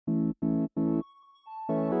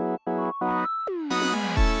Ah.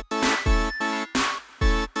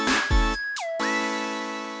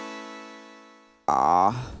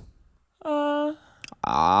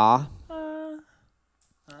 Ah.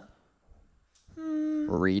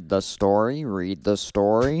 Read the story. Read the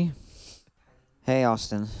story. Hey,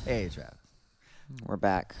 Austin. Hey, Trav. We're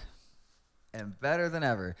back. And better than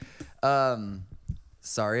ever.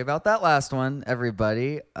 Sorry about that last one,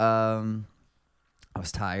 everybody. I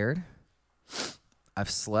was tired. I've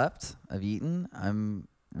slept. I've eaten. I'm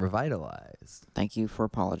revitalized. Thank you for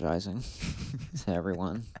apologizing to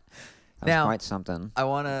everyone. That Now, was quite something. I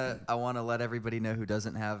wanna let everybody know who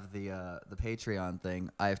doesn't have the Patreon thing.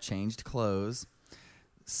 I have changed clothes,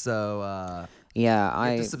 so Yeah,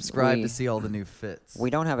 you have to subscribe to see all the new fits. We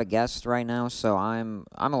don't have a guest right now, so I'm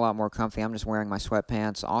a lot more comfy. I'm just wearing my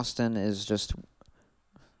sweatpants. Austin is just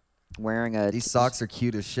wearing a. These socks are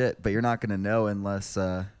cute as shit, but you're not gonna know unless.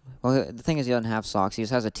 Well, the thing is, he doesn't have socks. He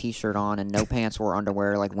just has a T-shirt on and no pants or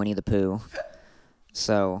underwear, like Winnie the Pooh.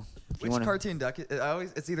 So, if Which cartoon duck?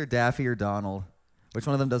 It's either Daffy or Donald. Which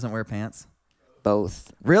one of them doesn't wear pants?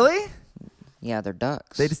 Both. Really? Yeah, they're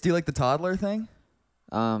ducks. They just do like the toddler thing.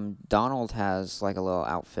 Donald has like a little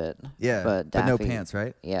outfit. Yeah, but Daffy, no pants,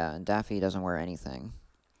 right? Yeah, and Daffy doesn't wear anything.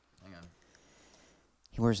 Hang on.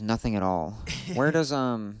 He wears nothing at all. Where does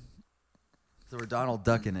So we're Donald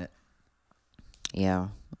ducking it. Yeah.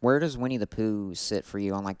 Where does Winnie the Pooh sit for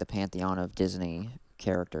you on like the pantheon of Disney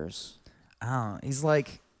characters? Oh, he's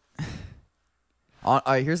like.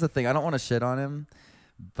 Here's the thing. I don't want to shit on him,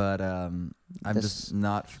 but I'm just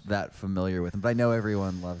not that familiar with him. But I know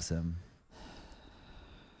everyone loves him.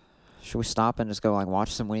 Should we stop and just go like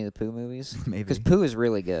watch some Winnie the Pooh movies? Maybe. Because Pooh is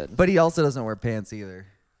really good. But he also doesn't wear pants either.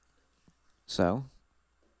 So?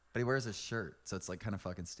 But he wears a shirt, so it's like kind of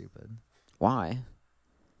fucking stupid. Why?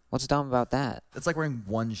 What's dumb about that? It's like wearing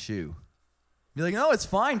one shoe. You're like, no, it's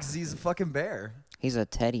fine because he's a fucking bear. He's a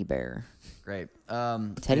teddy bear. Great.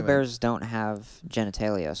 Teddy bears don't have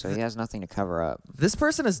genitalia, so he has nothing to cover up. This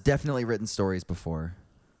person has definitely written stories before.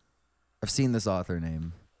 I've seen this author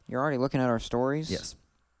name. You're already looking at our stories? Yes.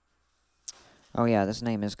 Oh, yeah, this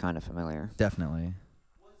name is kind of familiar. Definitely.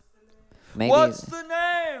 Maybe What's the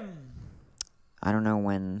name? I don't know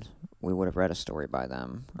when we would have read a story by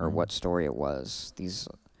them or what story it was.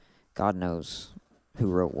 God knows who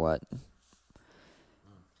wrote what.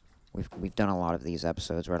 We've done a lot of these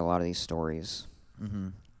episodes, read a lot of these stories. Mm-hmm.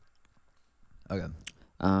 Okay.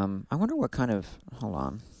 I wonder what kind of. Hold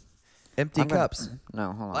on. Empty cups.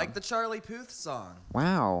 No, hold on. Like the Charlie Puth song.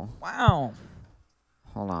 Wow. Wow.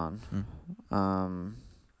 Hold on. I'm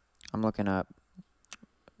looking up.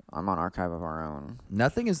 I'm on Archive of Our Own.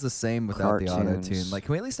 Nothing is the same without the Cartoons. auto-tune. Like,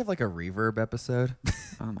 can we at least have like a reverb episode?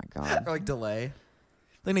 Oh my god. Or like delay?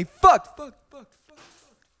 Then he fucked.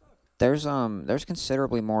 There's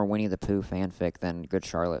considerably more Winnie the Pooh fanfic than Good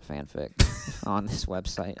Charlotte fanfic on this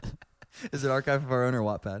website. Is it Archive of Our Own or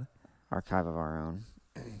Wattpad? Archive of Our Own.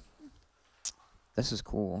 This is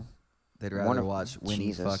cool. They'd rather watch Winnie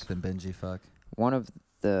Jesus. fuck than Benji fuck. One of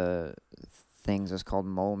the things is called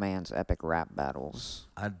Mole Man's Epic Rap Battles.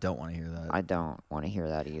 I don't want to hear that. I don't want to hear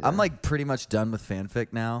that either. I'm like pretty much done with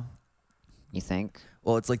fanfic now. You think?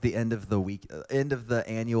 Well, it's like the end of the week, end of the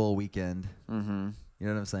annual weekend. Mm-hmm. You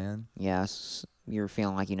know what I'm saying? Yes. You're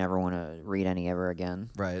feeling like you never want to read any ever again.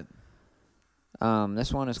 Right.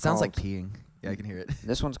 This one is It sounds called... like peeing. Yeah, I can hear it.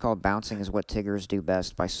 This one's called Bouncing is What Tiggers Do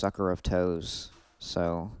Best by Sucker of Toes.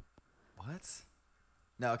 So... What?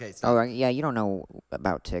 No, okay. Oh, yeah, you don't know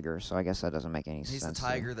about Tigger, so I guess that doesn't make any sense. He's the to you.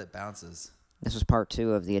 tiger that bounces. This is part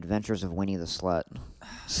 2 of The Adventures of Winnie the Slut.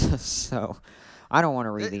 So, I don't want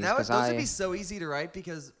to read these because Those would be so easy to write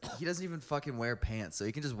because he doesn't even fucking wear pants, so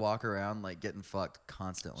he can just walk around like getting fucked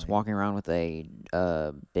constantly. Just walking around with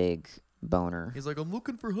a big boner. He's like, I'm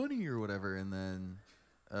looking for honey or whatever, and then,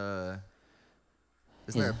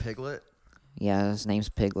 isn't there a piglet? Yeah, his name's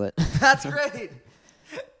Piglet. That's great.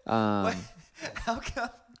 um, How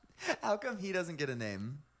come he doesn't get a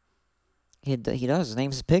name? he does. His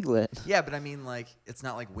name's Piglet. Yeah, but I mean, like, it's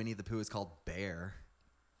not like Winnie the Pooh is called Bear.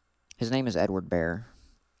 His name is Edward Bear.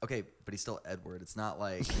 Okay, but he's still Edward. It's not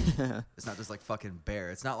like it's not just like fucking Bear.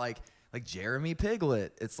 It's not like Jeremy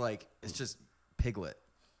Piglet. It's just Piglet.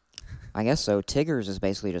 I guess so. Tiggers is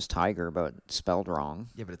basically just tiger, but spelled wrong.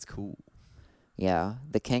 Yeah, but it's cool. Yeah,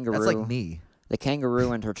 the kangaroo. That's like me. The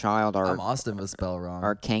kangaroo and her child are. I'm Austin with spell wrong.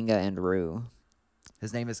 Are Kanga and Roo.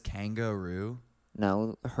 His name is Kangaroo.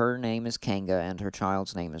 No, her name is Kanga and her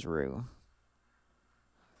child's name is Roo.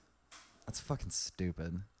 That's fucking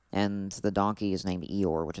stupid. And the donkey is named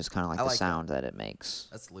Eeyore, which is kind of like the like sound that it makes.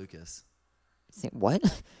 That's Lucas.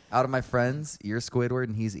 What? Out of my friends, you're Squidward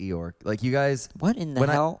and he's Eeyore. Like you guys. What in the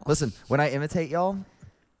hell? Listen, when I imitate y'all,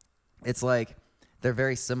 it's like they're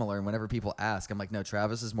very similar. And whenever people ask, I'm like, no,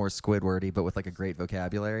 Travis is more Squidwardy, but with like a great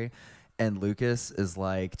vocabulary. And Lucas is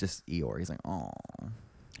like just Eeyore. He's like, oh.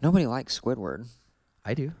 Nobody likes Squidward.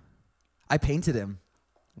 I do. I painted him.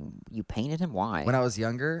 You painted him? Why? When I was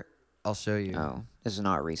younger, I'll show you. Oh, this is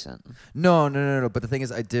not recent. No. But the thing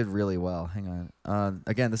is, I did really well. Hang on.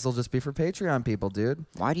 Again, this will just be for Patreon people, dude.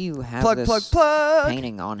 Why do you have Plug, this plug, plug.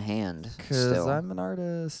 painting on hand Because still? I'm an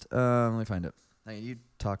artist. Let me find it. Hey, you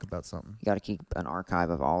talk about something. You got to keep an archive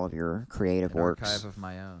of all of your creative An works. archive of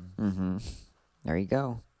my own. Mm-hmm. There you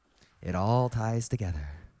go. It all ties together.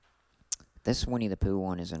 This Winnie the Pooh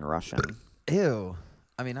one is in Russian. Ew.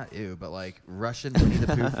 I mean, not ew, but like Russian Winnie the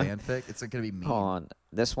Pooh fanfic. It's like gonna be mean. Hold on.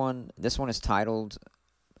 This one is titled.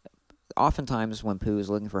 Oftentimes, when Pooh is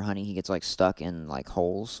looking for honey, he gets like stuck in like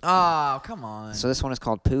holes. Oh, come on. So this one is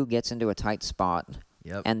called Pooh Gets Into a Tight Spot.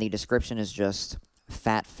 Yep. And the description is just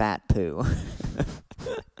fat Pooh.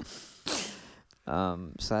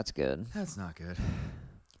 So that's good. That's not good.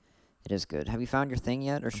 It is good. Have you found your thing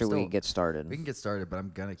yet, or should we get started? We can get started, but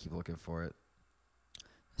I'm gonna keep looking for it.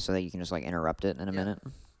 So that you can just like interrupt it in a minute?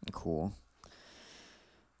 Cool.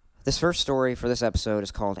 This first story for this episode is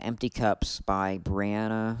called Empty Cups by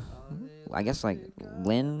Brianna, I guess like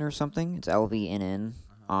Lynn or something. It's LVNN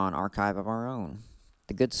on Archive of Our Own.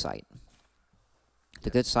 The good site. The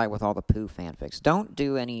good site with all the Pooh fanfics. Don't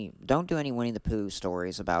do any Winnie the Pooh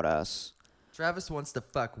stories about us. Travis wants to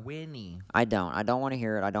fuck Winnie. I don't want to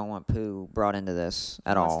hear it. I don't want Pooh brought into this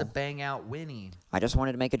at all. He wants to bang out Winnie. I just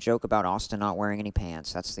wanted to make a joke about Austin not wearing any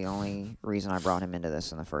pants. That's the only reason I brought him into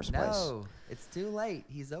this in the first place. No, it's too late.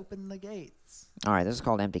 He's opened the gates. All right, this is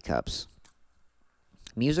called Empty Cups.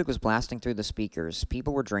 Music was blasting through the speakers.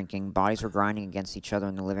 People were drinking. Bodies were grinding against each other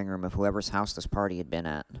in the living room of whoever's house this party had been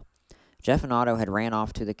at. Jeff and Otto had ran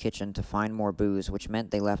off to the kitchen to find more booze, which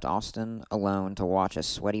meant they left Austin alone to watch as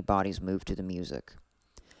sweaty bodies moved to the music.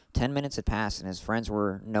 10 minutes had passed, and his friends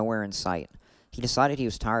were nowhere in sight. He decided he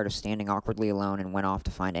was tired of standing awkwardly alone and went off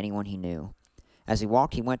to find anyone he knew. As he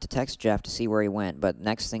walked, he went to text Jeff to see where he went, but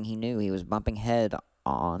next thing he knew, he was bumping head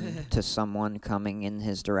on to someone coming in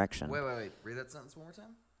his direction. Wait. Read that sentence one more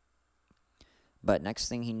time. But next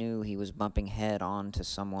thing he knew, he was bumping head on to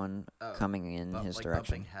someone coming in his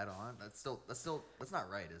direction. Bumping head on? That's not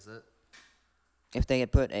right, is it? If they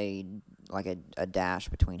had put a dash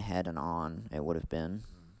between head and on, it would have been.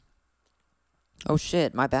 Oh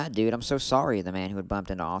shit, my bad, dude. I'm so sorry, the man who had bumped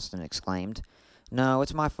into Austin exclaimed. No,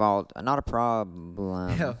 it's my fault. Not a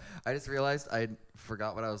problem. Yo, I just realized I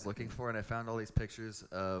forgot what I was looking for, and I found all these pictures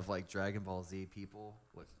of like Dragon Ball Z people.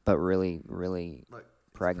 But really, really Look,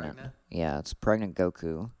 pregnant. Yeah, it's pregnant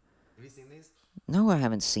Goku. Have you seen these? No, I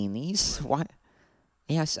haven't seen these. Why?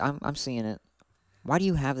 Yes, I'm seeing it. Why do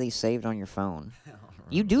you have these saved on your phone?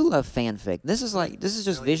 You do love fanfic. This is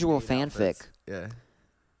just visual fanfic. Yeah.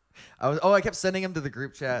 I kept sending them to the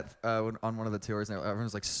group chat on one of the tours, and everyone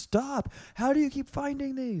was like, "Stop! How do you keep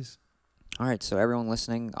finding these?" All right, so everyone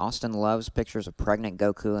listening, Austin loves pictures of pregnant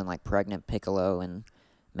Goku and like pregnant Piccolo and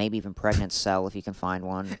maybe even pregnant Cell if you can find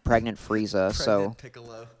one, pregnant Frieza. So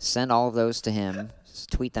Piccolo. Send all of those to him.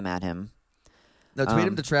 Just tweet them at him. No, tweet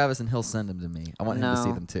them to Travis, and he'll send them to me. I want him to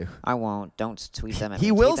see them too. I won't. Don't tweet them at me.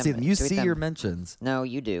 He will see them. You see your mentions. No,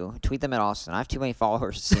 you do. Tweet them at Austin. I have too many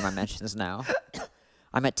followers to see my mentions now.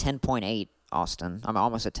 I'm at 10.8, Austin. I'm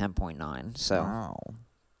almost at 10.9. So, wow.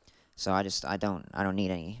 So I don't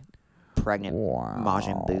need any pregnant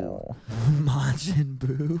Majin Buu. Majin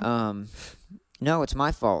Buu. No, it's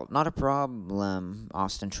my fault. Not a problem.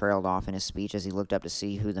 Austin trailed off in his speech as he looked up to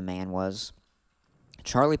see who the man was.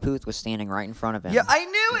 Charlie Puth was standing right in front of him. Yeah, I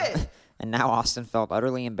knew it. And now Austin felt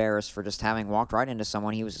utterly embarrassed for just having walked right into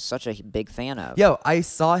someone he was such a big fan of. Yo, I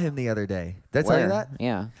saw him the other day. Did I tell you that?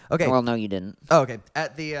 Yeah. Okay. Well, no, you didn't. Oh, okay.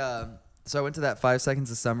 At the so I went to that 5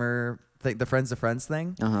 Seconds of Summer thing, the Friends of Friends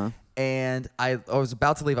thing. And I was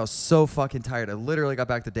about to leave. I was so fucking tired. I literally got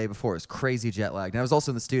back the day before. It was crazy jet lagged. And I was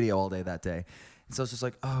also in the studio all day that day. And so I was just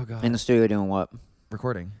like, oh, God. In the studio doing what?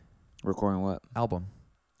 Recording. Recording what? Album.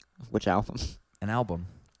 Which album? An album.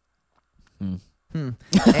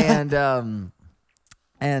 And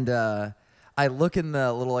I look in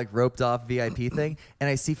the little like roped off VIP thing, and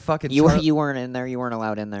I see fucking. You weren't in there. You weren't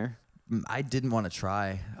allowed in there. I didn't want to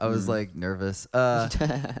try. I was like nervous.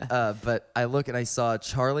 But I look and I saw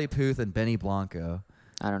Charlie Puth and Benny Blanco.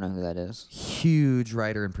 I don't know who that is. Huge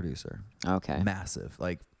writer and producer. Okay. Massive.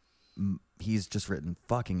 Like he's just written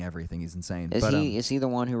fucking everything. He's insane. Is he the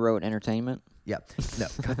one who wrote Entertainment? Yeah. No.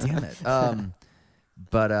 God damn it.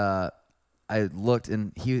 But I looked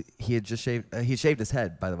and he had just shaved. He shaved his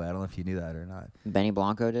head, by the way. I don't know if you knew that or not. Benny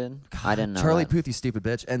Blanco did? I didn't know Charlie that. Puth, you stupid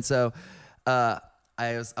bitch. And so, I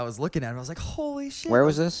was looking at him. I was like, holy shit. Where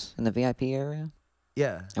was this? In the VIP area?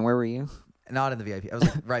 Yeah. And where were you? Not in the VIP. I was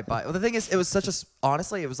like right by. Well, the thing is, it was such a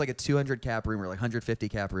honestly, it was like a 200 cap room or like 150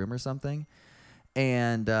 cap room or something,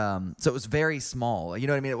 and so it was very small. You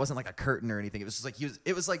know what I mean? It wasn't like a curtain or anything. It was just like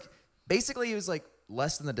It was like basically he was like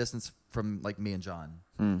less than the distance from like me and John.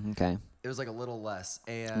 Okay. It was like a little less,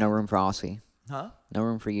 and No room for Aussie. Huh? No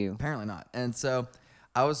room for you. Apparently not. And so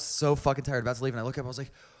I was so fucking tired about to leave, and I look up. I was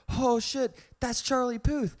like, oh shit, that's Charlie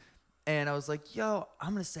Puth, and I was like, yo,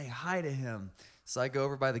 I'm gonna say hi to him. So I go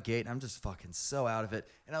over by the gate, and I'm just fucking so out of it.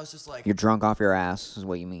 And I was just like... You're drunk off your ass is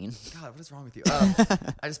what you mean. God, what is wrong with you?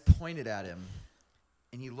 I just pointed at him,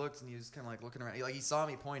 and he looked, and he was kind of like looking around. He saw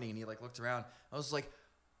me pointing, and he like looked around. I was like,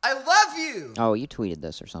 I love you! Oh, you tweeted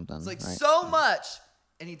this or something. It's like, right? so much!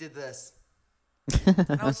 And he did this.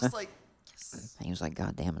 And I was just like, yes. He was like,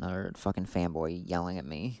 God damn, another fucking fanboy yelling at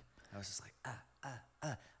me. I was just like,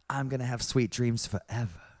 I'm going to have sweet dreams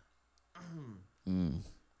forever.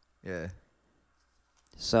 Yeah.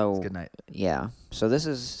 So Good night. Yeah. So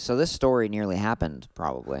this story nearly happened,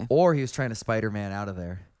 probably. Or he was trying to Spider-Man out of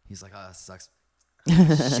there. He's like, oh, that sucks.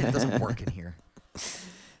 Shit, it doesn't work in here.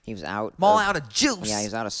 He was out. I'm all out of juice. Yeah,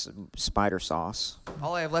 he's out of spider sauce.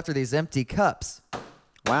 All I have left are these empty cups.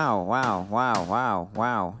 Wow.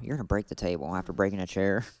 You're gonna break the table after breaking a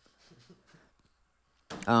chair.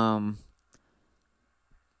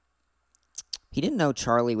 He didn't know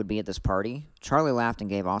Charlie would be at this party. Charlie laughed and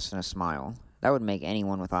gave Austin a smile. That would make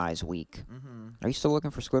anyone with eyes weak. Mm-hmm. Are you still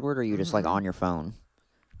looking for Squidward, or are you just like on your phone?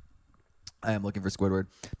 I am looking for Squidward,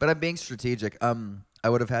 but I'm being strategic. I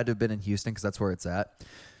would have had to have been in Houston because that's where it's at.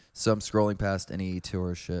 So I'm scrolling past any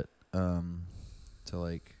tour shit. To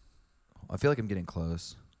like, I feel like I'm getting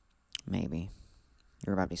close. Maybe.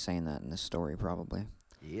 You're about to be saying that in this story, probably.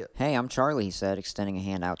 Yeah. Hey, I'm Charlie, he said, extending a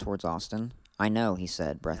hand out towards Austin. I know, he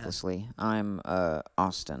said, breathlessly. I'm,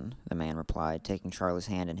 Austin, the man replied, taking Charlie's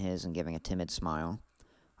hand in his and giving a timid smile.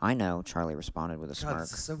 I know, Charlie responded with a smirk. God,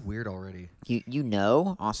 this is so weird already. You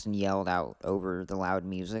know? Austin yelled out over the loud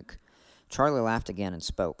music. Charlie laughed again and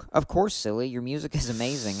spoke. Of course, silly. Your music is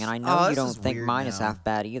amazing, and I know you don't think mine is half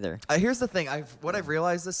bad either. Here's the thing. What I've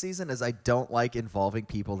realized this season is I don't like involving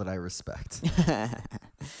people that I respect.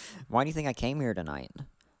 Why do you think I came here tonight?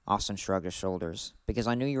 Austin shrugged his shoulders. Because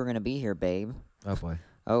I knew you were going to be here, babe. Oh, boy.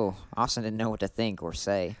 Oh, Austin didn't know what to think or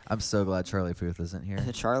say. I'm so glad Charlie Puth isn't here.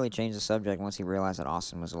 Charlie changed the subject once he realized that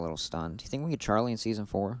Austin was a little stunned. Do you think we get Charlie in season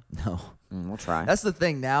 4? No. We'll try. That's the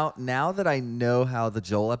thing. Now that I know how the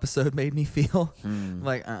Joel episode made me feel, I'm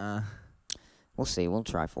like, We'll see. We'll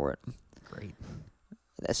try for it. Great.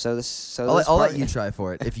 I'll let you try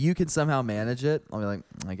for it. If you can somehow manage it, I'll be like,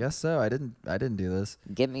 I guess so. I didn't do this.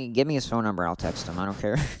 Give me his phone number. I'll text him. I don't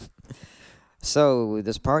care. So,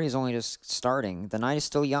 this party's only just starting. The night is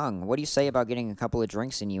still young. What do you say about getting a couple of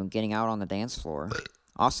drinks in you and getting out on the dance floor?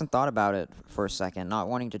 Austin thought about it for a second, not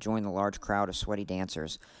wanting to join the large crowd of sweaty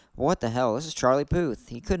dancers. What the hell? This is Charlie Puth.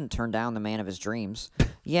 He couldn't turn down the man of his dreams.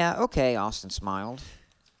 Yeah, okay, Austin smiled.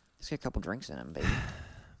 Let's get a couple drinks in him, baby.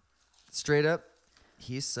 Straight up,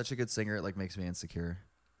 he's such a good singer, it like makes me insecure.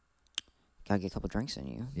 Gotta get a couple drinks in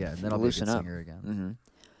you. Yeah, and then I'll be a good singer again. Mm-hmm.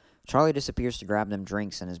 Charlie disappears to grab them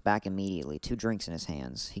drinks and is back immediately, 2 drinks in his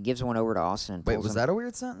hands. He gives one over to Austin and pulls Wait, was that a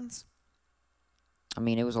weird sentence? I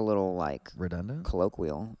mean, it was a little, like... redundant?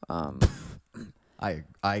 Colloquial. I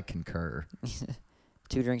concur.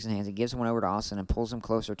 2 drinks in hands. He gives one over to Austin and pulls him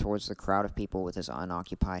closer towards the crowd of people with his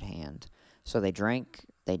unoccupied hand. So they drank,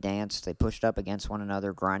 they danced, they pushed up against one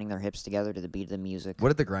another, grinding their hips together to the beat of the music. What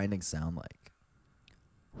did the grinding sound like?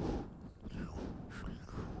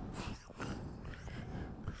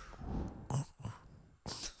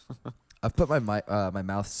 I've put my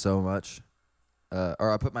mouth so much,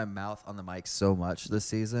 or I put my mouth on the mic so much this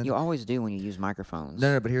season. You always do when you use microphones.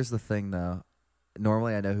 No, but here's the thing, though.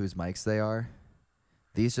 Normally, I know whose mics they are.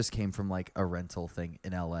 These just came from, like, a rental thing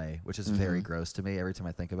in L.A., which is very gross to me every time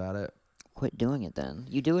I think about it. Quit doing it, then.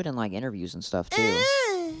 You do it in, like, interviews and stuff, too.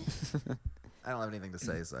 I don't have anything to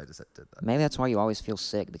say, so I just did that. Maybe that's why you always feel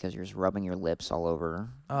sick, because you're just rubbing your lips all over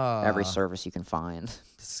every surface you can find.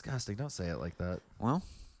 Disgusting. Don't say it like that. Well,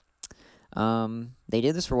 they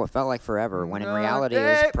did this for what felt like forever, when in reality it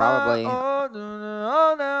was probably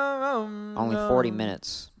only 40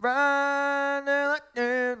 minutes. Do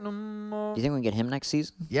you think we can get him next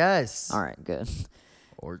season? Yes. All right, good.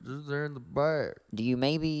 Or just there in the back. Do you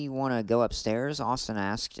maybe want to go upstairs? Austin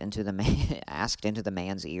asked into the asked into the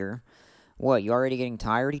man's ear. What, you already getting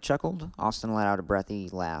tired? He chuckled. Austin let out a breathy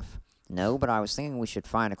laugh. No, but I was thinking we should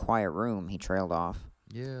find a quiet room. He trailed off.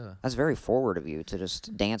 Yeah. That's very forward of you to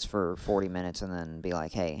just dance for 40 minutes and then be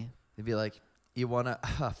like, hey. He'd be like, you want to,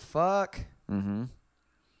 fuck? Mm-hmm.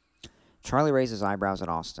 Charlie raised his eyebrows at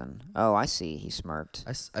Austin. Oh, I see, he smirked.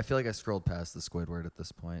 I feel like I scrolled past the Squidward at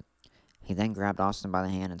this point. He then grabbed Austin by the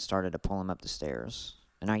hand and started to pull him up the stairs.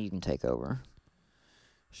 And now you can take over.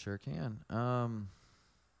 Sure can.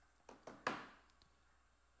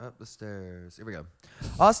 Up the stairs. Here we go.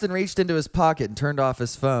 Austin reached into his pocket and turned off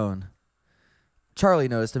his phone. Charlie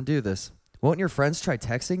noticed him do this. Won't your friends try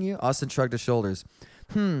texting you? Austin shrugged his shoulders.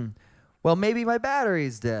 Well, maybe my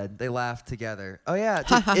battery's dead. They laughed together. Oh, yeah.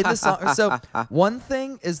 In the song. So one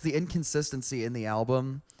thing is the inconsistency in the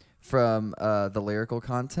album from the lyrical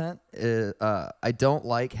content. I don't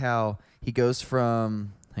like how he goes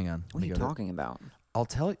from... Hang on. What are you talking about? I'll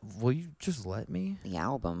tell you. Will you just let me? The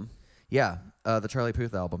album? Yeah, the Charlie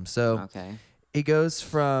Puth album. So okay. He goes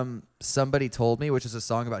from Somebody Told Me, which is a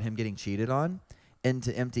song about him getting cheated on,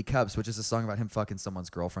 into Empty Cups, which is a song about him fucking someone's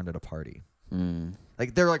girlfriend at a party.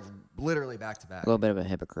 Like, they're like literally back to back. A little bit of a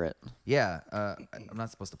hypocrite. Yeah. I'm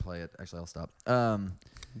not supposed to play it. Actually, I'll stop.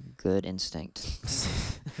 Good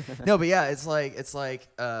instinct. No, but yeah, it's like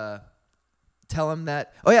tell him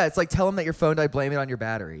that. Oh yeah, it's like tell him that your phone died. Blame it on your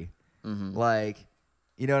battery. Mm-hmm. Like,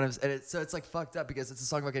 you know what I'm saying? So it's like fucked up because it's a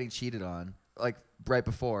song about getting cheated on. Like right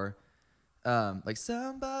before, like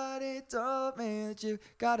somebody told me that you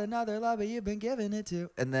got another lover you've been giving it to,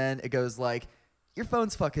 and then it goes like, your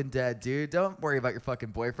phone's fucking dead, dude. Don't worry about your fucking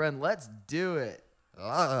boyfriend. Let's do it.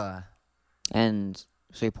 Ugh. And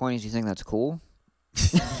so your point is you think that's cool?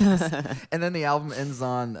 And then the album ends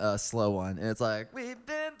on a slow one, and it's like, we've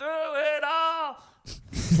been through it all.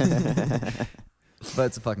 But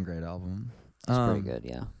it's a fucking great album. It's pretty good,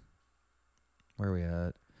 yeah. Where are we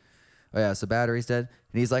at? Oh yeah, so battery's dead,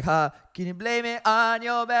 and he's like, "Ha, can you blame it on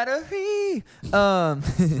your battery?"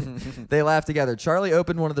 They laughed together. Charlie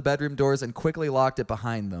opened one of the bedroom doors and quickly locked it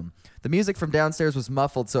behind them. The music from downstairs was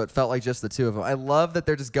muffled, so it felt like just the two of them. I love that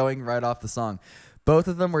they're just going right off the song. Both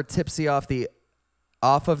of them were tipsy off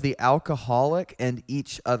of the alcoholic and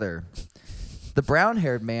each other. The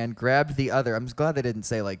brown-haired man grabbed the other. I'm glad they didn't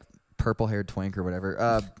say like purple-haired twink or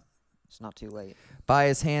whatever. It's not too late. By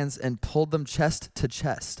his hands and pulled them chest to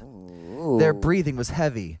chest. Ooh. Their breathing was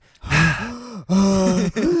heavy.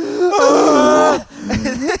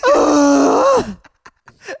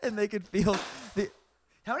 And they could feel the...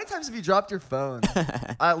 How many times have you dropped your phone?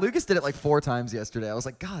 Lucas did it like 4 times yesterday. I was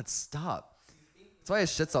like, God, stop. That's why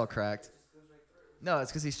his shit's all cracked. No,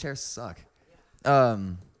 it's because these chairs suck. I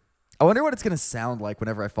wonder what it's going to sound like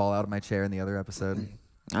whenever I fall out of my chair in the other episode.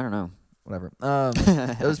 I don't know. Whatever.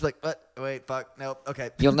 It was like, what? Wait, fuck, nope,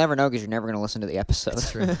 okay. You'll never know because you're never going to listen to the episode.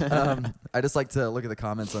 That's true. I just like to look at the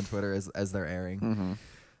comments on Twitter as they're airing. Mm-hmm.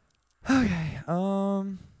 Okay.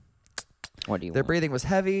 What do you Their want? breathing was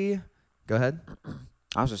heavy. Go ahead.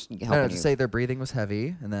 I was just helping No, you. just say their breathing was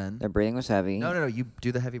heavy, and then... Their breathing was heavy. No, you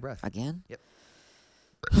do the heavy breath. Again? Yep.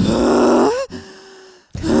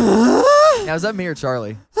 Now, is that me or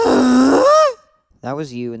Charlie? That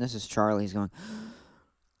was you, and this is Charlie. He's going...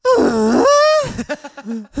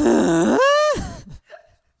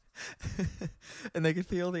 And they could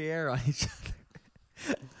feel the air on each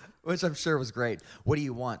other, which I'm sure was great. What do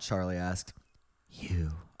you want? Charlie asked.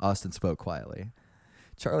 You. Austin spoke quietly.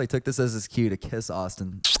 Charlie took this as his cue to kiss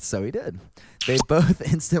Austin, so he did. They both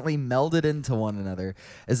instantly melded into one another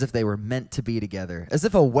as if they were meant to be together, as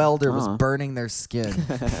if a welder was burning their skin.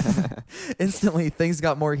 Instantly, things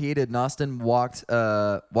got more heated, and Austin walked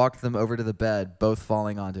them over to the bed, both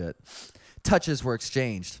falling onto it. Touches were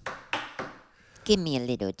exchanged. Give me a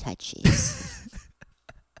little touches.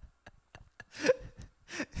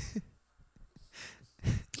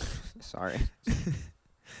 Sorry.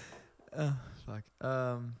 Oh, fuck.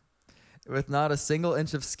 With not a single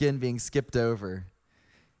inch of skin being skipped over.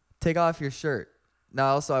 Take off your shirt. Now,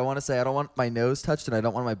 also, I want to say I don't want my nose touched and I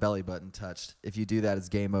don't want my belly button touched. If you do that, it's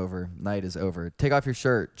game over. Night is over. Take off your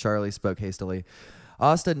shirt, Charlie spoke hastily.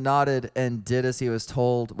 Austin nodded and did as he was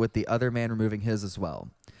told, with the other man removing his as well.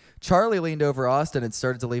 Charlie leaned over Austin and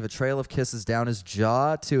started to leave a trail of kisses down his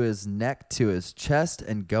jaw, to his neck, to his chest,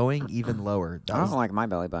 and going even lower. I don't like my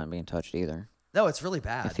belly button being touched either. No, it's really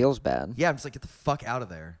bad. It feels bad. Yeah, I'm just like, get the fuck out of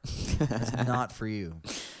there. It's not for you.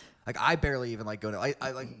 Like, I barely even like go to... I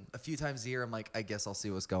like a few times a year, I'm like, I guess I'll see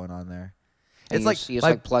what's going on there. It's like you just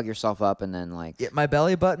like plug yourself up and then like... Yeah, my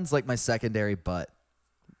belly button's like my secondary butt.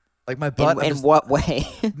 Like my butt... In what way?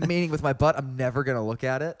 Meaning with my butt, I'm never going to look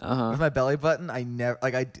at it. Uh-huh. With my belly button, I never...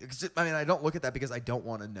 Like, I mean, I don't look at that because I don't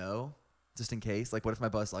want to know, just in case. Like, what if my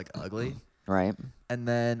butt's like ugly? Right. And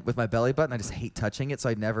then with my belly button, I just hate touching it, so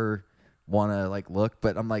I never... want to like look,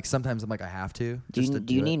 but I'm like sometimes I'm like I have to. Do you it.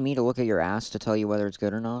 need me to look at your ass to tell you whether it's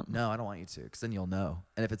good or not? No, I don't want you to, because then you'll know.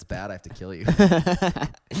 And if it's bad, I have to kill you.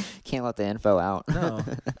 Can't let the info out. No.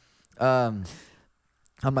 On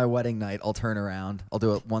my wedding night, I'll turn around. I'll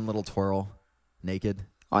do one little twirl, naked.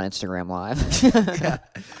 On Instagram Live. Yeah.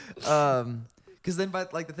 Because then,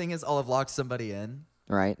 but like the thing is, I'll have locked somebody in.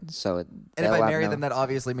 Right. So. And if I marry them, that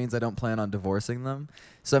obviously means I don't plan on divorcing them.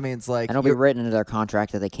 So I mean, it's like. And it'll be written into their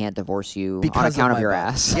contract that they can't divorce you on account of your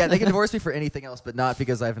ass. Yeah, they can divorce me for anything else, but not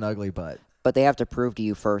because I have an ugly butt. But they have to prove to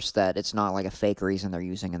you first that it's not like a fake reason they're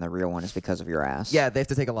using and the real one is because of your ass. Yeah, they have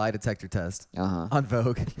to take a lie detector test on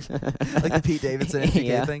Vogue. Like the Pete Davidson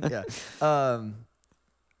MTK thing. Yeah.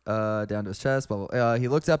 Down to his chest. Blah, blah. He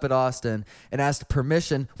looked up at Austin and asked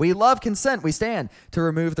permission. We love consent. We stand to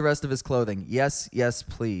remove the rest of his clothing. Yes, yes,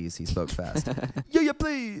 please. He spoke fast. Yeah,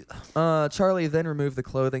 please. Charlie then removed the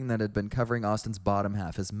clothing that had been covering Austin's bottom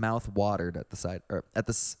half. His mouth watered at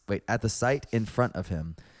the sight in front of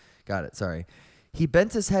him. Got it. Sorry. He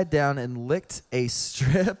bent his head down and licked a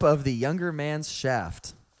strip of the younger man's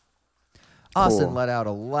shaft. Austin let out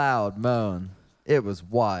a loud moan. It was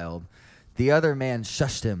wild. The other man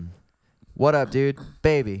shushed him. What up, dude?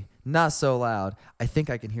 Baby, not so loud. I think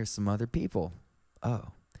I can hear some other people. Oh.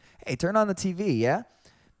 Hey, turn on the TV, yeah?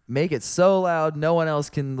 Make it so loud no one else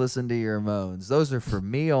can listen to your moans. Those are for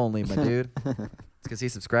me only, my dude. It's because he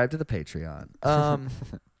subscribed to the Patreon.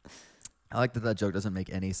 I like that joke doesn't make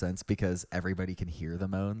any sense because everybody can hear the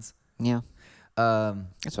moans. Yeah.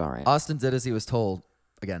 It's all right. Austin did as he was told.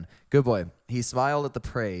 Again, good boy. He smiled at the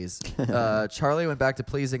praise. Charlie went back to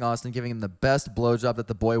pleasing Austin, giving him the best blowjob that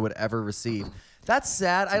the boy would ever receive. That's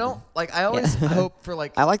sad. I don't like. I always hope for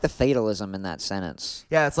like. I like the fatalism in that sentence.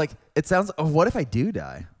 Yeah, it's like it sounds. Oh, what if I do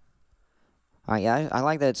die? Yeah, I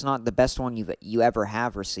like that it's not the best one you ever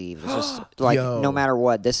have received. It's just like no matter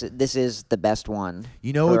what, this is the best one.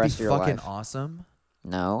 You know what would be fucking awesome?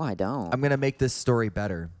 No, I don't. I'm gonna make this story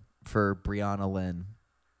better for Brianna Lynn.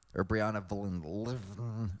 Or Brianna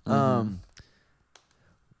Valen.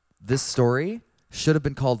 This story should have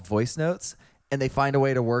been called Voice Notes, and they find a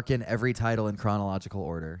way to work in every title in chronological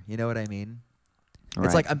order. You know what I mean? Right.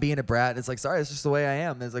 It's like I'm being a brat. It's like, sorry, it's just the way I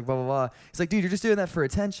am. And it's like, blah, blah, blah. It's like, dude, you're just doing that for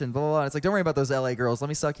attention, blah, blah, blah. It's like, don't worry about those LA girls. Let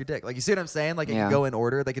me suck your dick. Like, you see what I'm saying? Like, it could go in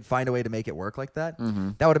order. They could find a way to make it work like that.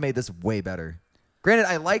 That would have made this way better. Granted,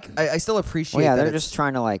 I still appreciate. Well, yeah, they're just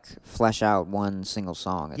trying to like flesh out one single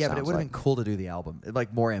song. Yeah, but it would have been cool to do the album,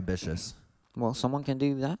 like more ambitious. Well, someone can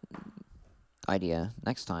do that idea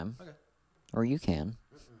next time, or you can.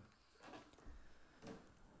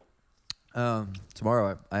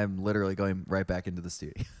 Tomorrow I'm literally going right back into the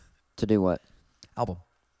studio. To do what? Album.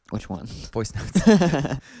 Which one? Voice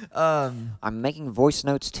Notes. I'm making Voice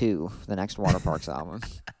Notes 2, the next Waterparks album.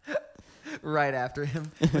 Right after him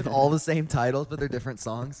with all the same titles, but they're different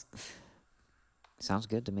songs. Sounds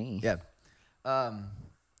good to me. Yeah.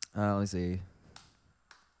 Let me see.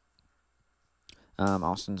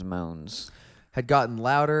 Austin's moans had gotten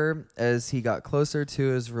louder as he got closer to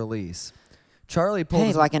his release. Charlie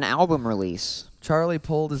pulled like an album release. Charlie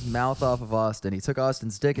pulled his mouth off of Austin. He took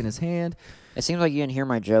Austin's dick in his hand. It seems like you didn't hear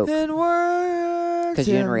my joke. And worked because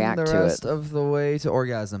you didn't react the to rest it. of the way to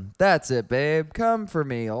orgasm. That's it, babe. Come for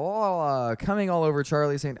me. Coming all over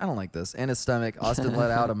Charlie, saying, I don't like this. In his stomach, Austin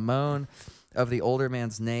let out a moan of the older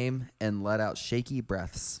man's name and let out shaky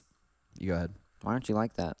breaths. You go ahead. Why don't you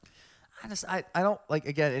like that? I don't like,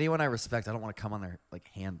 again, anyone I respect, I don't want to come on their like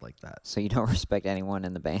hand like that. So you don't respect anyone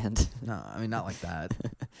in the band? No, I mean, not like that.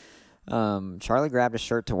 Charlie grabbed his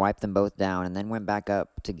shirt to wipe them both down and then went back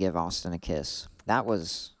up to give Austin a kiss. That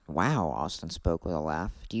was, wow, Austin spoke with a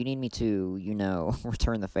laugh. Do you need me to,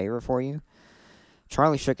 return the favor for you?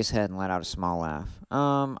 Charlie shook his head and let out a small laugh.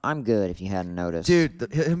 I'm good if you hadn't noticed.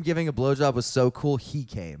 Dude, him giving a blowjob was so cool, he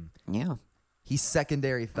came. Yeah. He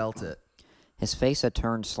secondary felt it. His face had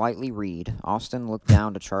turned slightly red. Austin looked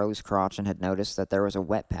down to Charlie's crotch and had noticed that there was a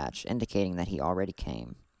wet patch, indicating that he already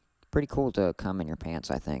came. Pretty cool to come in your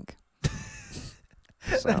pants, I think.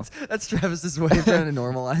 So. That's Travis's way of trying to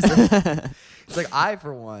normalize it. It's like, I,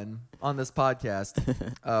 for one, on this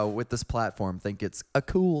podcast, with this platform, think it's a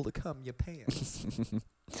cool to come your pants.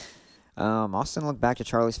 Austin looked back to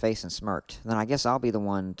Charlie's face and smirked. Then I guess I'll be the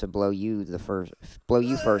one to blow you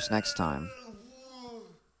first next time.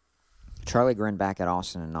 Charlie grinned back at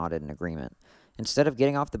Austin and nodded in agreement. Instead of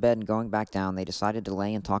getting off the bed and going back down, they decided to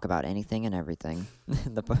lay and talk about anything and everything.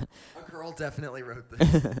 A girl definitely wrote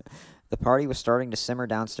this. The party was starting to simmer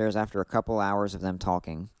downstairs after a couple hours of them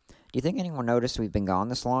talking. Do you think anyone noticed we've been gone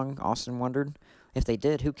this long? Austin wondered. If they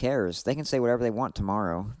did, who cares? They can say whatever they want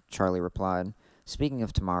tomorrow, Charlie replied. Speaking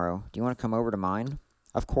of tomorrow, do you want to come over to mine?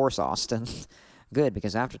 Of course, Austin. Good,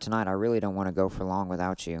 because after tonight, I really don't want to go for long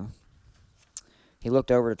without you. He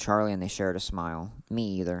looked over to Charlie and they shared a smile. Me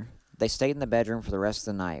either. They stayed in the bedroom for the rest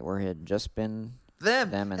of the night, where it had just been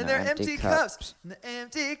them and their empty cups. And the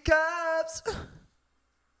empty cups.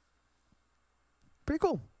 Pretty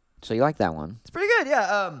cool. So you like that one? It's pretty good,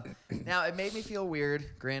 yeah. Now, it made me feel weird.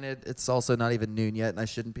 Granted, it's also not even noon yet, and I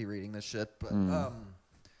shouldn't be reading this shit. But,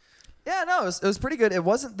 yeah, no, it was pretty good. It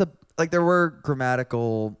wasn't there were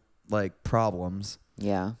grammatical, problems.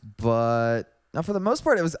 Yeah. But, now, for the most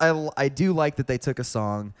part, it was. I do like that they took a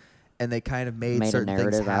song, and they kind of made certain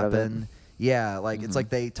things happen. Yeah, it's like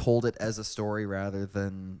they told it as a story rather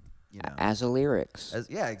than, as a lyrics.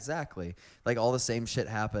 Yeah, exactly. All the same shit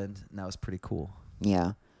happened, and that was pretty cool.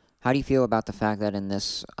 Yeah. How do you feel about the fact that in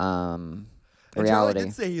this reality? Charlie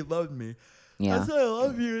did say he loved me. Yeah. I said I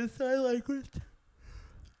love you in sign language.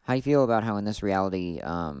 How do you feel about how in this reality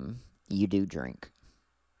you do drink?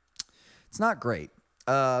 It's not great.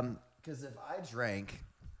 Because if I drank,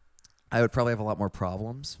 I would probably have a lot more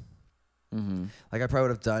problems. Mm-hmm. I probably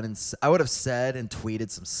would have done, I would have said and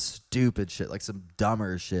tweeted some stupid shit, some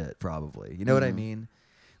dumber shit, probably. You know what I mean?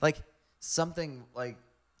 Something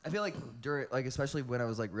I feel during, especially when I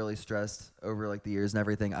was really stressed over the years and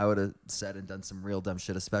everything, I would have said and done some real dumb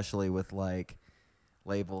shit, especially with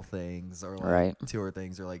label things or right. tour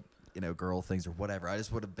things or girl things or whatever. I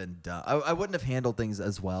just would have been dumb. I wouldn't have handled things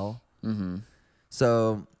as well. Mm-hmm.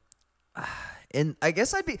 So, and I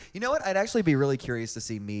guess I'd be, I'd actually be really curious to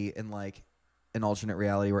see me in an alternate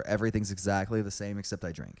reality where everything's exactly the same except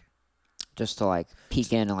I drink. Just to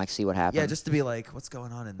peek in and see what happens. Yeah, just to be what's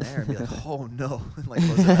going on in there? And be oh no, and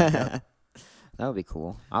close it back up. That would be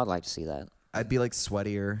cool. I would like to see that. I'd be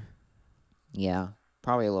sweatier. Yeah,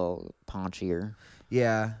 probably a little paunchier.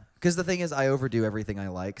 Yeah, because the thing is, I overdo everything I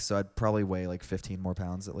like, so I'd probably weigh 15 more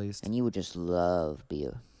pounds at least. And you would just love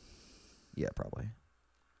beer. Yeah, probably.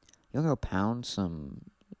 You want to go pound some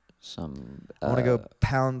I want to go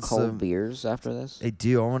pound cold some beers after this. I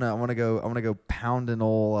do. I want to go pound an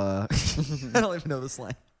old. I don't even know the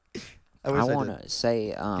slang. I want to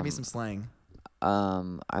say. Give me some slang.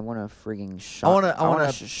 I want to freaking shot. I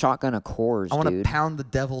want to shotgun a Coors. I want to pound the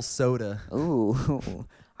devil's soda. Ooh,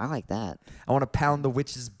 I like that. I want to pound the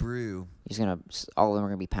witch's brew. All of them are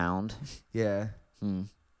gonna be pound. Yeah.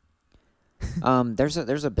 There's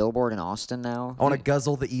a billboard in Austin now. I want to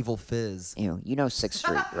guzzle the evil fizz. You know 6th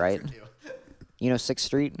Street, right? You know 6th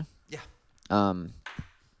Street? Yeah.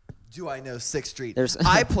 Do I know 6th Street? There's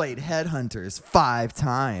I played Headhunters 5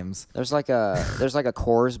 times. There's a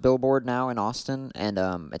Coors billboard now in Austin, and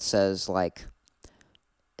it says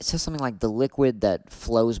something like the liquid that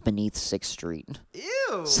flows beneath 6th Street.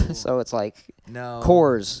 Ew. So it's no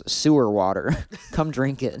Coors sewer water. Come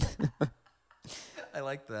drink it. I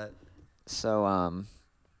like that. So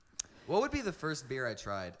what would be the first beer I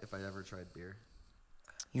tried if I ever tried beer?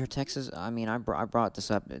 Your Texas. I mean, I brought this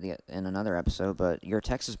up in another episode, but you're a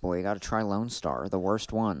Texas boy. You got to try Lone Star, the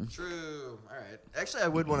worst one. True. All right. Actually, I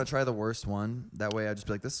would want to try the worst one. That way, I'd just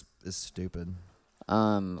be like, this is stupid.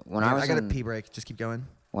 I got a pee break. Just keep going.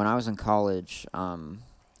 When I was in college,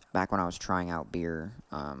 back when I was trying out beer,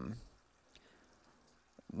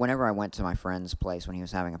 whenever I went to my friend's place when he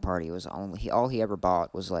was having a party, it was all he ever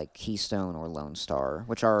bought was Keystone or Lone Star,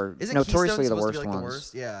 which are notoriously the worst ones. The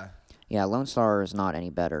worst? Yeah. Yeah, Lone Star is not any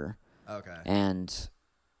better. Okay. And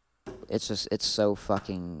it's so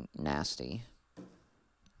fucking nasty.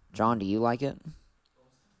 John, do you like it?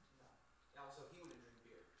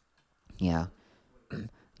 Yeah.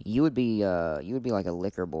 You would be like a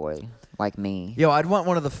liquor boy, like me. Yo, I'd want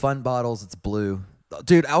one of the fun bottles. It's blue.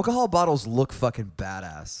 Dude, alcohol bottles look fucking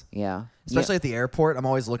badass. Yeah. Especially at the airport. I'm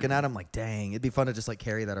always looking at them like, dang, it'd be fun to just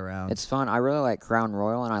carry that around. It's fun. I really like Crown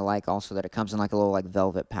Royal, and I like also that it comes in a little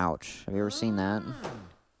velvet pouch. Have you ever seen that?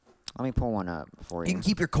 Let me pull one up for you. You can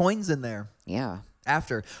keep your coins in there. Yeah.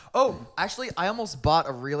 After. Oh, actually, I almost bought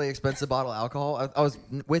a really expensive bottle of alcohol. I was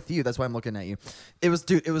with you. That's why I'm looking at you. It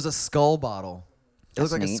was a skull bottle. It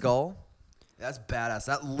looked like a skull. That's badass.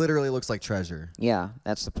 That literally looks like treasure. Yeah,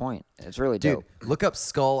 that's the point. It's really dope. Dude, look up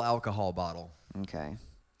skull alcohol bottle. Okay.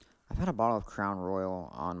 I've had a bottle of Crown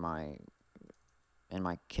Royal in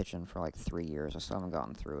my kitchen for 3 years. I still haven't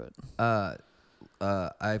gotten through it.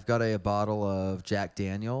 I've got a bottle of Jack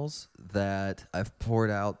Daniels that I've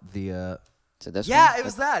poured out the To this Yeah, one? it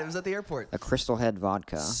was that. It was at the airport. A Crystal Head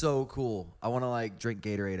vodka. So cool. I want to drink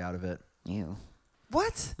Gatorade out of it. Ew.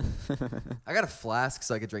 What? I got a flask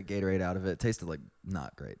so I could drink Gatorade out of it. It tasted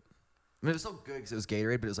not great. I mean, it was so good because it was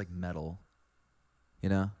Gatorade, but it was metal. You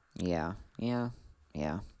know? Yeah.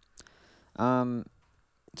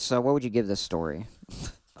 So what would you give this story?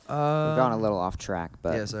 We've gone a little off track,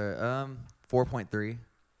 but yeah, sorry. 4.3.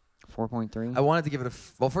 4.3. I wanted to give it a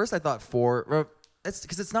well. First, I thought 4. Well, it's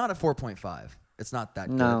because it's not a 4.5. It's not that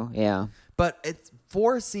good. No, yeah. But it's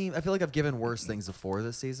 4 seem. I feel like I've given worse things a 4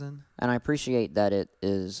 this season. And I appreciate that it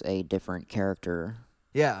is a different character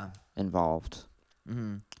Yeah. involved.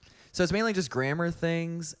 Mm-hmm. So it's mainly just grammar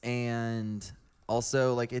things, and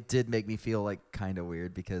also like it did make me feel like kind of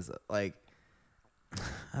weird because like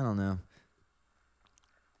I don't know.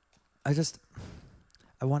 I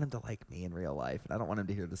want him to like me in real life, and I don't want him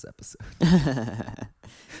to hear this episode.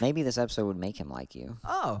 Maybe this episode would make him like you.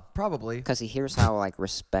 Oh, probably. Because he hears how, like,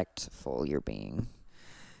 respectful you're being.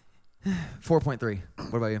 4.3.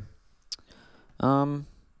 What about you?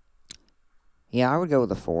 Yeah, I would go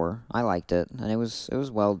with a 4. I liked it, and it was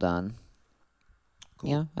well done. Cool.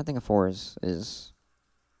 Yeah, I think a 4 is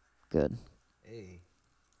good.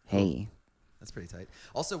 Hey. That's pretty tight.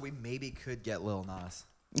 Also, we maybe could get Lil Nas.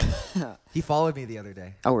 He followed me the other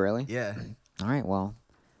day. Oh, really? Yeah. All right, well,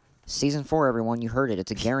 season 4, everyone, you heard it.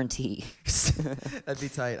 It's a guarantee. That'd be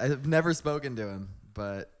tight. I've never spoken to him,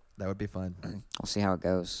 but that would be fun. We'll see how it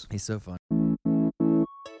goes. He's so fun.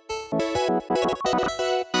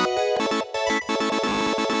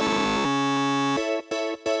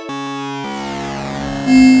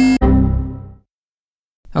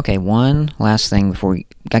 Okay, one last thing before we...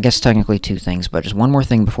 I guess technically 2 things, but just one more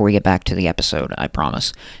thing before we get back to the episode, I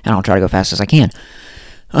promise. And I'll try to go fast as I can.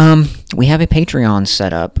 We have a Patreon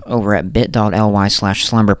set up over at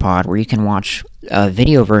bit.ly/slumberpod where you can watch a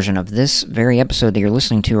video version of this very episode that you're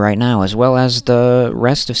listening to right now, as well as the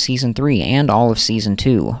rest of Season 3 and all of Season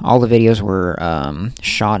 2. All the videos were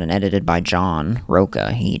shot and edited by John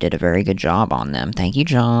Roca. He did a very good job on them. Thank you,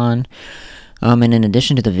 John. And in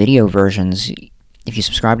addition to the video versions... If you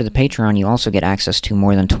subscribe to the Patreon, you also get access to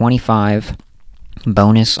more than 25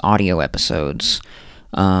 bonus audio episodes.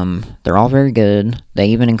 They're all very good. They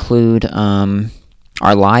even include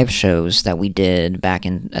our live shows that we did back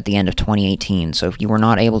at the end of 2018. So if you were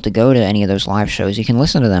not able to go to any of those live shows, you can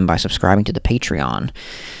listen to them by subscribing to the Patreon.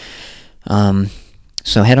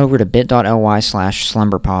 So head over to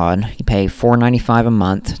bit.ly/slumberpod. You pay $4.95 a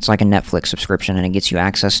month. It's like a Netflix subscription, and it gets you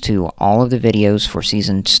access to all of the videos for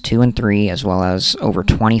seasons 2 and 3, as well as over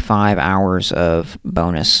 25 hours of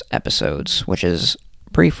bonus episodes, which is a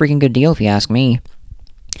pretty freaking good deal if you ask me.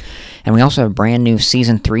 And we also have brand new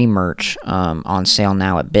season 3 merch on sale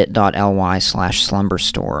now at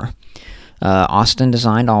bit.ly/slumberstore. Austin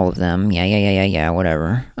designed all of them. Yeah,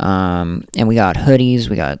 whatever. And we got hoodies,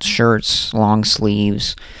 we got shirts, long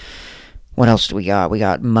sleeves. What else do we got? We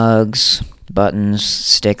got mugs, buttons,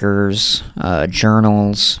 stickers,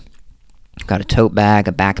 journals. Got a tote bag,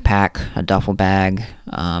 a backpack, a duffel bag.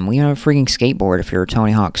 We have a freaking skateboard if you're a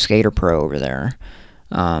Tony Hawk Skater Pro over there.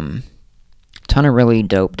 Ton of really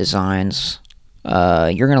dope designs.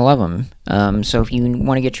 You're going to love them. So if you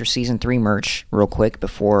want to get your Season 3 merch real quick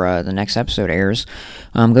before the next episode airs,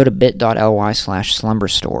 go to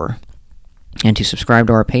bit.ly/slumberstore. And to subscribe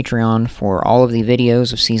to our Patreon for all of the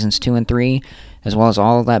videos of Seasons 2 and 3, as well as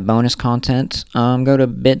all of that bonus content, go to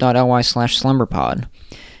bit.ly/slumberpod.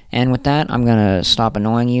 And with that, I'm going to stop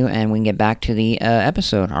annoying you, and we can get back to the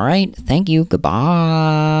episode. All right? Thank you.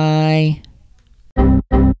 Goodbye.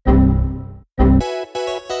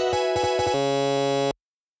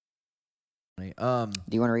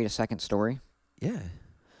 Do you want to read a second story? Yeah.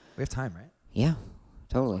 We have time, right? Yeah,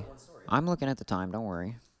 totally. I'm looking at the time, don't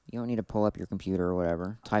worry. You don't need to pull up your computer or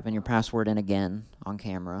whatever. Type in your password in again on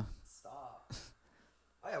camera. Stop.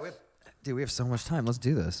 Oh yeah, we have so much time. Let's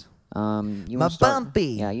do this. You My wanna start?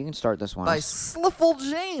 Bumpy. Yeah, you can start this one. By Sliffle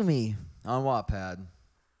Jamie on Wattpad.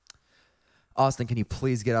 Austin, can you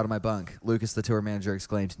please get out of my bunk? Lucas, the tour manager,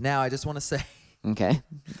 exclaimed. Now, I just want to say... Okay,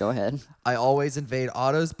 go ahead. I always invade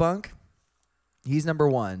Otto's bunk. He's number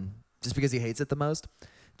 1, just because he hates it the most.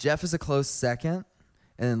 Jeff is a close second,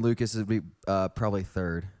 and then Lucas would be probably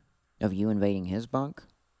third. Of you invading his bunk?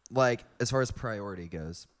 Like, as far as priority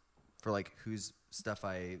goes, for like whose stuff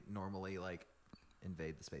I normally like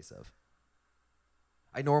invade the space of.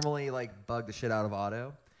 I normally like bug the shit out of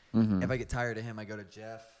Otto. Mm-hmm. If I get tired of him, I go to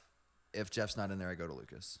Jeff. If Jeff's not in there, I go to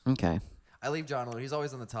Lucas. Okay. I leave John alone. He's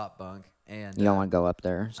always on the top bunk, and You don't want to go up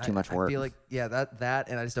there. It's too much work. I feel like that,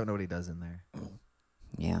 and I just don't know what he does in there.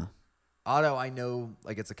 Yeah. Otto, I know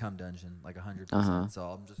like it's a cum dungeon, like 100%. Uh-huh. So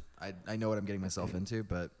I'm just I know what I'm getting myself into,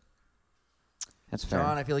 but That's fair.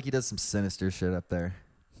 John, I feel like he does some sinister shit up there.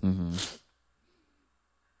 Mm-hmm.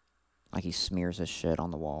 Like he smears his shit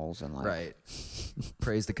on the walls and like... Right.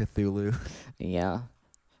 Praise to Cthulhu. Yeah.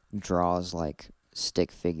 Draws like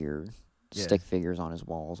stick figure stick figures on his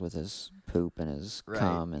walls with his poop and his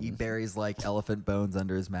cum. And he buries like elephant bones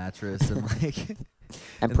under his mattress and like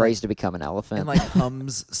and prays to become an elephant. and like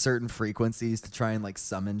hums certain frequencies to try and like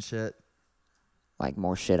summon shit. Like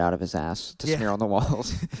more shit out of his ass to smear on the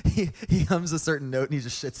walls. he hums a certain note and he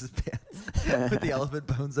just shits his pants with the elephant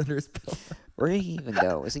bones under his pillow. Where did he even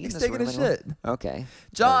go? Is he He's in this taking room a anymore? shit. Okay.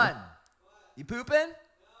 John, you pooping?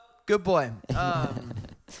 Good boy.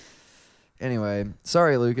 Anyway,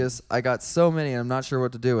 sorry, Lucas. I got so many and I'm not sure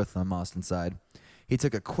what to do with them, Austin sighed. He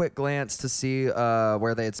took a quick glance to see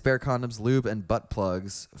where they had spare condoms, lube, and butt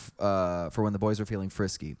plugs for when the boys were feeling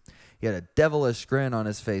frisky. He had a devilish grin on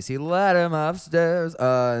his face. He led him upstairs,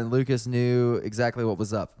 and Lucas knew exactly what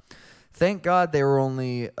was up. Thank God they were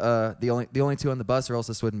only the only two on the bus, or else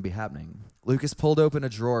this wouldn't be happening. Lucas pulled open a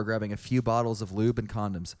drawer, grabbing a few bottles of lube and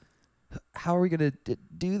condoms. How are we gonna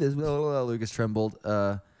do this? Lucas trembled.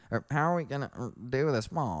 How are we gonna do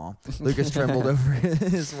this, Ma? Lucas trembled over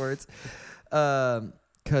his words.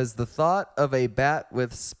 Because the thought of a bat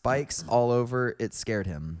with spikes all over it scared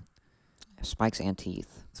him. Spikes and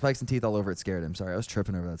teeth. Spikes and teeth all over it scared him. Sorry, I was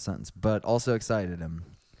tripping over that sentence, but also excited him.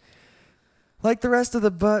 Like the rest of the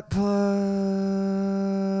butt plugs.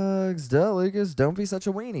 Duh, Lucas, don't be such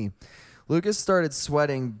a weenie. Lucas started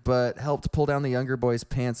sweating, but helped pull down the younger boy's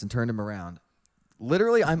pants and turned him around.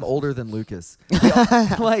 Literally, I'm older than Lucas.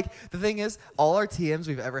 Like, the thing is, all our TMs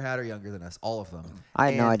we've ever had are younger than us. All of them.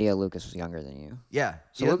 I had no idea Lucas was younger than you. Yeah.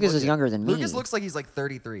 So Lucas is younger than me. Lucas looks like he's like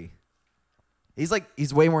 33.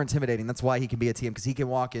 He's way more intimidating. That's why he can be a TM, because he can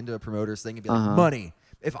walk into a promoter's thing and be like, money.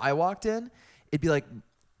 If I walked in, it'd be like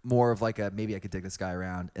more of like maybe I could take this guy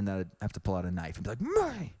around, and then I'd have to pull out a knife and be like,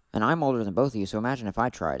 money. And I'm older than both of you, so imagine if I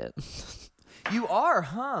tried it. You are,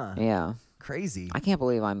 huh? Yeah. Crazy. I can't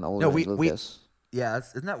believe I'm older than Lucas. Yeah,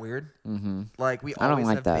 isn't that weird? Mm-hmm. Like, we I don't always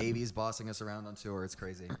like have that. babies bossing us around on tour. It's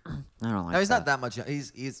crazy. I don't like No, he's that. not that much young.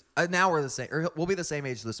 He's now we're the same. Or we'll be the same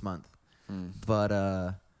age this month. But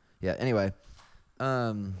yeah. Anyway,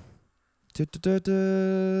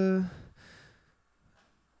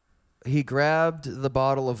 he grabbed the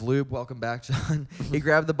bottle of lube. Welcome back, John. He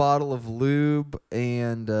grabbed the bottle of lube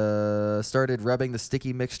and started rubbing the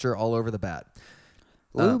sticky mixture all over the bat.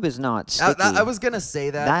 Lube is not sticky. I was gonna say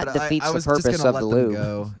that, That but defeats I the was just purpose gonna of let the them lube.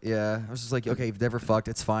 go. Yeah, I was just like, okay, you've never fucked.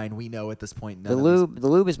 It's fine. We know at this point. The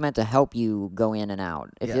lube is meant to help you go in and out.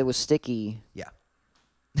 If it was sticky, Yeah.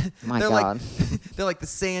 my they're God. They're like the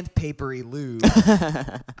sandpapery lube.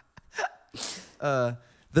 The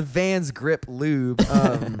Vans Grip lube.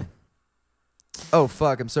 Oh,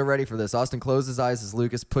 fuck. I'm so ready for this. Austin closed his eyes as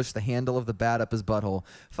Lucas pushed the handle of the bat up his butthole.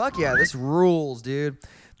 Fuck yeah, this rules, dude.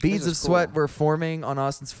 Beads of sweat were forming on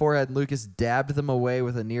Austin's forehead, and Lucas dabbed them away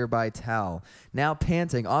with a nearby towel. Now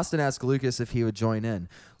panting, Austin asked Lucas if he would join in.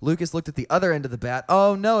 Lucas looked at the other end of the bat.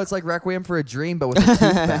 Oh, no, it's like Requiem for a Dream, but with a tooth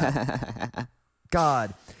bat.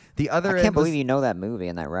 God. The other I can't believe you know that movie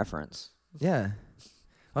and that reference. Yeah.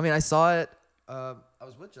 I mean, I saw it. I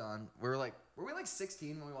was with John. Were we like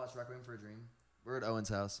 16 when we watched Requiem for a Dream? We were at Owen's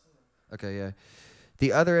house. Okay, yeah.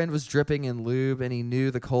 The other end was dripping in lube, and he knew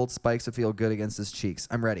the cold spikes would feel good against his cheeks.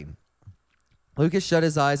 I'm ready. Lucas shut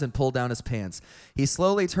his eyes and pulled down his pants. He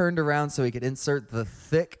slowly turned around so he could insert the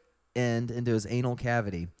thick end into his anal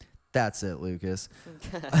cavity. That's it, Lucas.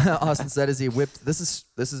 Austin said as he whipped. This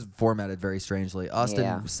is formatted very strangely.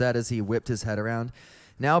 Austin said as he whipped his head around.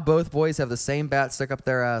 Now both boys have the same bat stuck up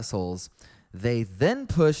their assholes. They then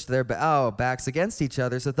pushed their backs against each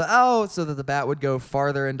other so that the bat would go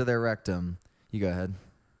farther into their rectum. You go ahead.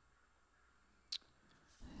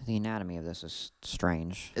 The anatomy of this is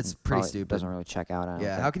strange. It's It pretty probably stupid. Doesn't really check out. I don't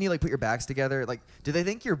Yeah, think. how can you like put your backs together? Like, do they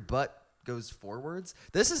think your butt goes forwards?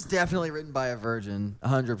 This is definitely written by a virgin,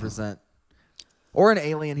 100%, or an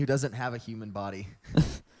alien who doesn't have a human body.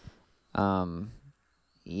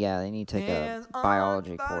 Yeah, they need to take a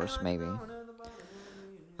biology course, maybe.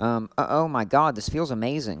 Oh my God, this feels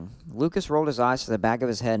amazing. Lucas rolled his eyes to the back of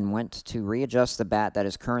his head and went to readjust the bat that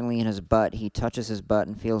is currently in his butt. He touches his butt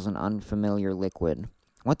and feels an unfamiliar liquid.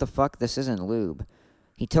 What the fuck? This isn't lube.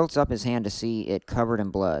 He tilts up his hand to see it covered in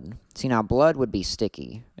blood. See, now blood would be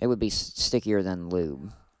sticky. It would be stickier than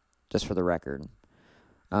lube, just for the record.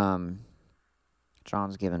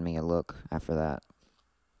 John's giving me a look after that.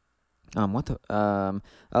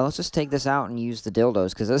 Let's just take this out and use the dildos,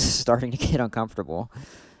 because this is starting to get uncomfortable.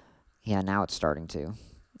 Yeah, now it's starting to.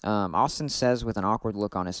 Austin says with an awkward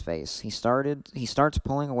look on his face. He starts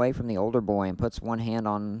pulling away from the older boy and puts one hand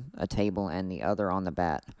on a table and the other on the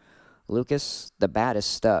bat. Lucas, the bat is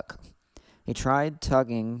stuck. He tried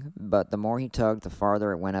tugging, but the more he tugged, the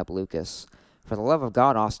farther it went up Lucas. For the love of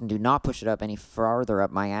God, Austin, do not push it up any farther up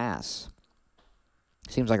my ass.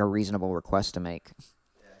 Seems like a reasonable request to make.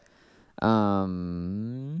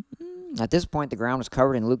 At this point, the ground was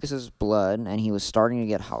covered in Lucas's blood, and he was starting to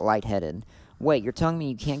get lightheaded. Wait, you're telling me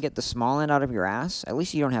you can't get the small end out of your ass? At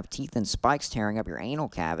least you don't have teeth and spikes tearing up your anal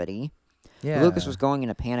cavity. Yeah. Lucas was going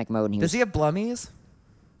into panic mode, and Does he have blummies?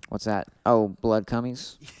 What's that? Oh, blood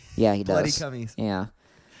cummies? Yeah, he does. Bloody cummies. Yeah.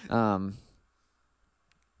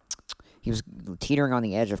 He was teetering on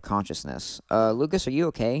the edge of consciousness. Lucas, are you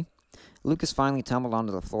okay? Lucas finally tumbled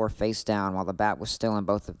onto the floor face down while the bat was still in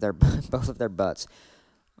both of their butts.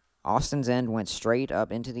 Austin's end went straight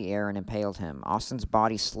up into the air and impaled him. Austin's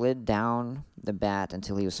body slid down the bat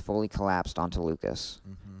until he was fully collapsed onto Lucas.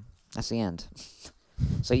 Mm-hmm. That's the end.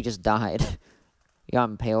 So he just died. He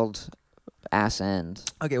got impaled ass end.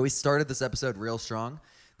 Okay, we started this episode real strong.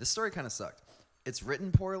 This story kind of sucked. It's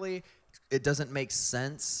written poorly. It doesn't make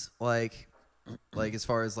sense, like as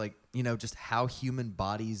far as just how human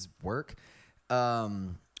bodies work.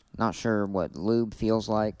 Not sure what lube feels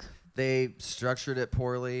like. They structured it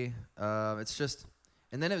poorly. It's just,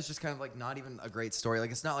 and then it was just kind of not even a great story.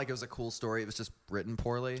 It's not like it was a cool story. It was just written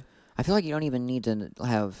poorly. I feel like you don't even need to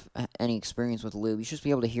have any experience with lube. You should just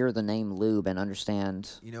be able to hear the name lube and understand.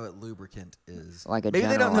 You know what lubricant is? Maybe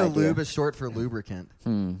they don't know idea. Lube is short for lubricant.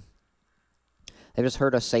 They've just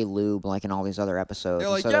heard us say lube in all these other episodes. They're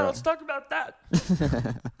like, yeah, let's talk about that.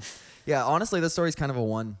 Yeah, honestly, this story's kind of a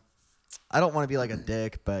 1. I don't want to be like a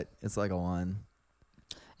dick, but it's like a 1.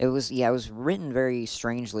 It was written very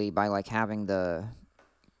strangely by having the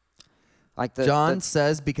John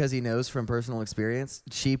says because he knows from personal experience,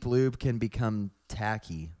 cheap lube can become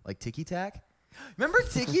tacky, like ticky tack. Remember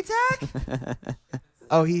ticky tack?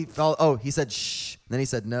 He said shh. Then he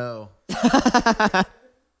said no.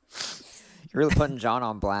 You're really putting John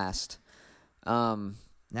on blast. Now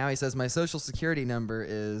he says my social security number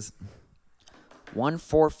is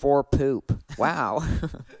 144 poop. Wow.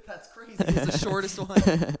 That's crazy. It's the shortest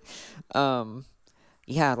one.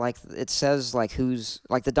 Yeah, it says who's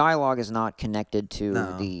the dialogue is not connected to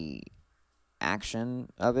the action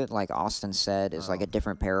of it. Like Austin said is a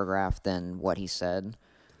different paragraph than what he said.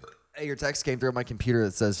 Hey, your text came through on my computer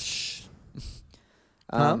that says shh.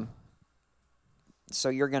 So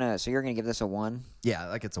you're gonna give this a 1?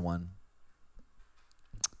 Yeah, it's a 1.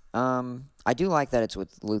 I do like that it's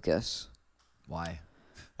with Lucas. Why?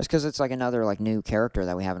 Just because it's another new character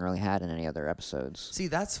that we haven't really had in any other episodes. See,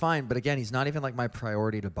 that's fine, but again, he's not even my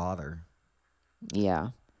priority to bother. Yeah.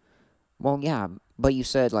 Well, yeah, but you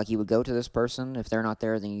said you would go to this person. If they're not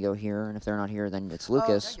there, then you go here, and if they're not here, then it's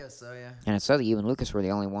Lucas. I guess so, yeah. And it said that you and Lucas were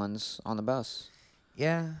the only ones on the bus.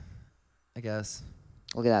 Yeah, I guess.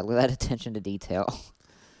 Look at that attention to detail.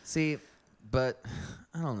 See, but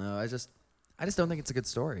I don't know. I just don't think it's a good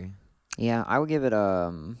story. Yeah, I would give it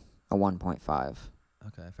a 1.5.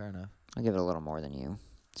 Okay, fair enough. I'll give it a little more than you.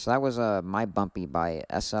 So that was My Bumpy by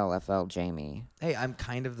SLFL Jamie. Hey, I'm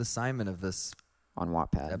kind of the Simon of this on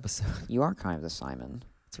Wattpad episode. You are kind of the Simon.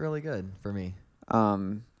 It's really good for me.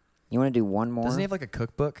 You want to do one more? Doesn't he have a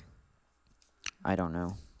cookbook? I don't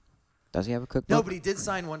know. Does he have a cookbook? No, but he did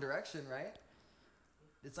sign One Direction, right?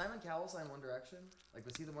 Did Simon Cowell sign One Direction?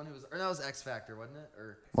 Was he the one who was... Or that was X Factor, wasn't it?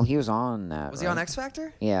 Or well, he was on that, Was he on X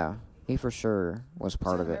Factor? Yeah. He for sure was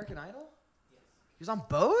part of American Idol? He was on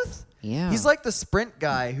both? Yeah. He's like the Sprint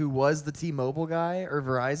guy who was the T-Mobile guy or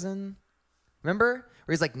Verizon. Remember?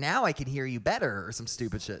 Where he's like, now I can hear you better or some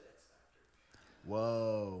stupid shit.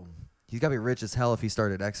 Whoa. He's got to be rich as hell if he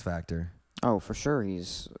started X Factor. Oh, for sure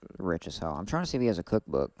he's rich as hell. I'm trying to see if he has a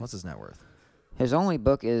cookbook. What's his net worth? His only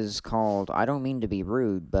book is called I Don't Mean to Be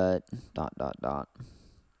Rude, but ...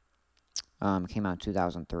 Came out in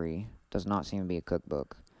 2003. Does not seem to be a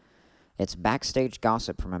cookbook. It's backstage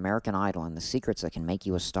gossip from American Idol and the secrets that can make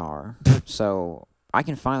you a star. So I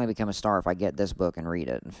can finally become a star if I get this book and read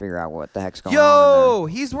it and figure out what the heck's going on Yo,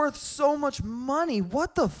 he's worth so much money.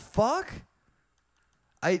 What the fuck?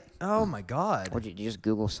 Oh my god. Did you just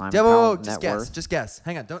Google Simon Yeah, Cowell just net guess. worth? Just guess.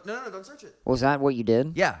 Hang on. Don't search it. Was that what you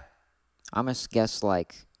did? Yeah. I'm going to guess $1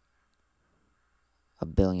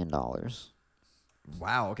 billion.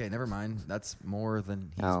 Wow. Okay, never mind. That's more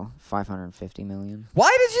than he's... Oh, 550 million.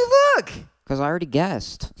 Why did you look? Because I already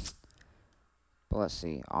guessed. But let's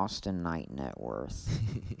see. Austin Knight net worth.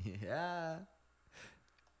 Yeah.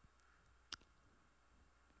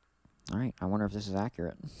 All right. I wonder if this is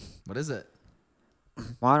accurate. What is it?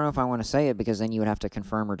 Well, I don't know if I want to say it because then you would have to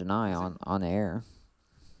confirm or deny on the air.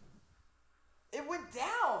 It went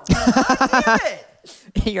down. God damn it.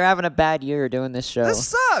 You're having a bad year doing this show. This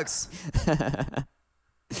sucks.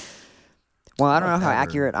 Well, I don't know how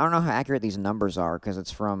accurate these numbers are because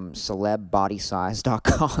it's from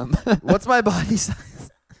celebbodysize.com. What's my body size?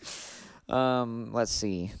 Let's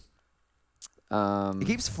see. It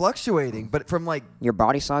keeps fluctuating, but from like Your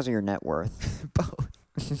body size or your net worth? both.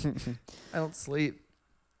 I don't sleep.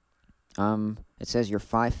 It says you're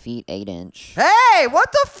 5 feet 8 inch. Hey,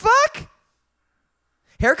 what the fuck?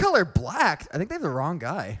 Hair color black. I think they have the wrong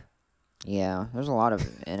guy. Yeah, there's a lot of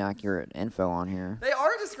inaccurate info on here. They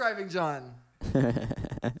are describing John.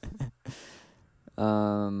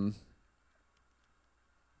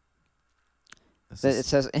 It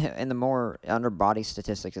says in the more under body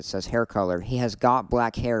statistics, it says hair color. He has got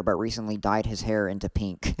black hair, but recently dyed his hair into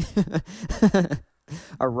pink.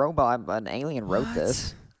 A robot, an alien wrote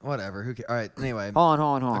this. Whatever. Who cares? All right. Anyway. Hold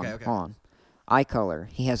on. Okay. Hold on. Eye color.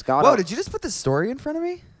 He has got. Whoa! Did you just put this story in front of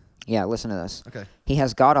me? Yeah. Listen to this. Okay. He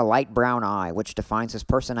has got a light brown eye, which defines his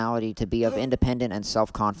personality to be of independent and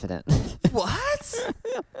self-confident. What?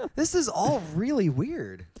 This is all really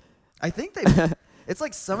weird. I think they. It's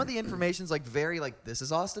like some of the information's like very like this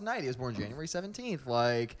is Austin Knight. He was born January 17th.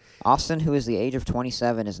 Like Austin, who is the age of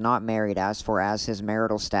 27, is not married as far as his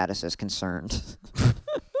marital status is concerned.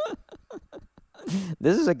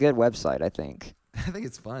 This is a good website, I think. I think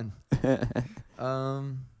it's fun.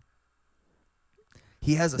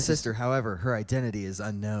 He has a sister, however, her identity is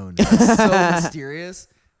unknown. That's so mysterious.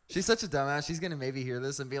 She's such a dumbass. She's gonna maybe hear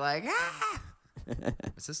this and be like, ah, my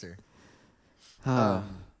sister.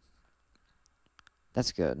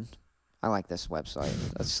 That's good. I like this website.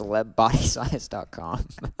 That's celebbodysize.com.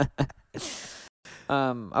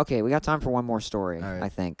 Okay, we got time for one more story, All right. I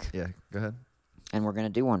think. Yeah, go ahead. And we're going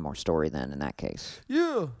to do one more story then in that case.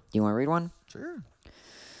 Yeah. You want to read one? Sure.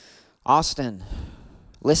 Austin,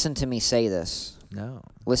 listen to me say this. No.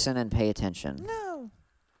 Listen and pay attention. No.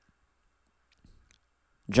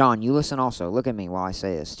 John, you listen also. Look at me while I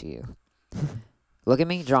say this to you. Look at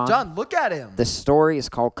me, John. John, look at him. The story is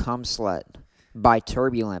called Come Slut by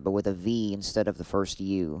Turbulent, but with a V instead of the first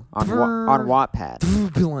U on Wattpad.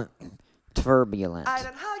 Turbulent. Turbulent. I'd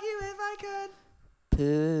hug you if I could.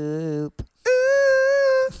 Poop. Ooh.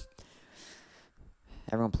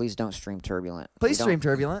 Everyone, please don't stream Turbulent. Please stream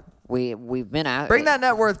Turbulent. We've been Bring that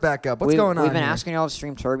net worth back up. What's going on? We've been here? asking y'all to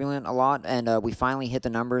stream Turbulent a lot, and we finally hit the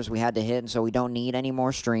numbers we had to hit, and so we don't need any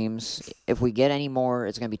more streams. If we get any more,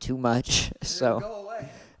 it's gonna be too much. So Go away.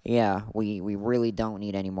 yeah, we really don't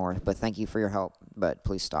need any more. But thank you for your help. But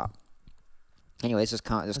please stop. Anyway, this is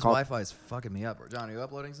called Wi-Fi is fucking me up. John, are you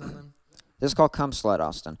uploading something? This is called Come Slut,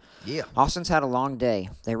 Austin. Yeah. Austin's had a long day.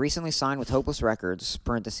 They recently signed with Hopeless Records,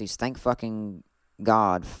 parentheses, thank fucking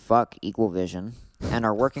God, fuck Equal Vision, and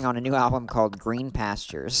are working on a new album called Green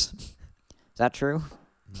Pastures. Is that true?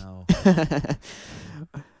 No.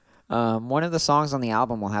 One of the songs on the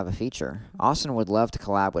album will have a feature. Austin would love to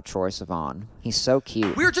collab with Troye Sivan. He's so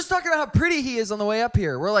cute. We were just talking about how pretty he is on the way up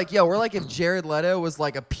here. We're like, if Jared Leto was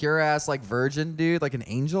like a pure ass like virgin dude, like an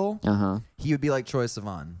angel, he would be like Troye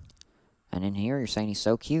Sivan. And in here, you're saying he's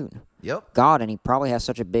so cute. Yep. God, and he probably has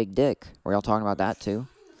such a big dick. Were y'all talking about that too?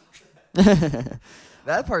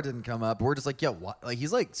 That part didn't come up. We're just like, what? Like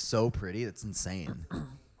he's like so pretty, it's insane.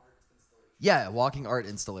 Yeah, walking art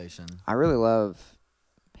installation. I really love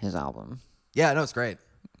his album. Yeah, no, it's great.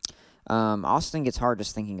 Austin gets hard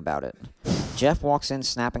just thinking about it. Jeff walks in,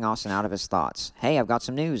 snapping Austin out of his thoughts. Hey, I've got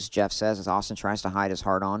some news, Jeff says as Austin tries to hide his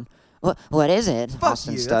heart on. What is it? Fuck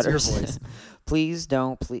Austin you. stutters. That's your voice. Please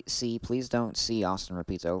don't see, Austin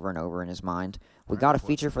repeats over and over in his mind. We got a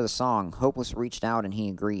feature for the song. Hopeless reached out and he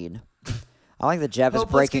agreed. I like that Jeff is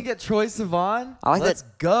breaking. Can get Troye Sivan. I like Let's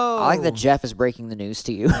that. go. I like that Jeff is breaking the news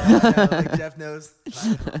to you. Like Jeff knows.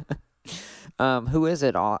 Who is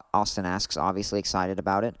it? Austin asks, obviously excited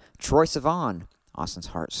about it. Troye Sivan. Austin's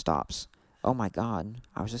heart stops. Oh my God!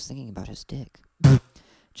 I was just thinking about his dick.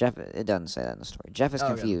 Jeff. It doesn't say that in the story. Jeff is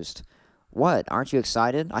confused. What? Aren't you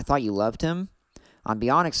excited? I thought you loved him. I'm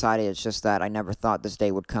beyond excited. It's just that I never thought this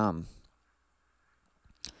day would come.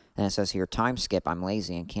 And it says here, time skip. I'm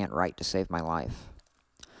lazy and can't write to save my life.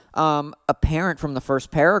 Apparent from the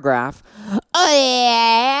first paragraph. Oh,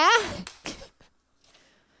 yeah.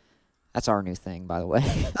 That's our new thing, by the way.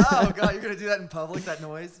 Oh, God, you're going to do that in public, that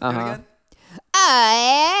noise? Do it again?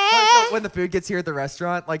 Oh, So when the food gets here at the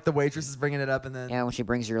restaurant, like the waitress is bringing it up and then... yeah, when she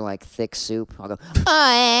brings your, like, thick soup, I'll go,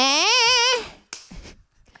 oh,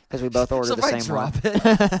 because we both ordered the same drop one.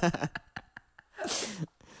 it.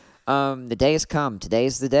 The day has come. Today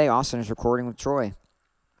is the day Austin is recording with Troye.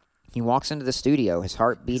 He walks into the studio, his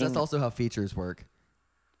heart beating. That's also how features work.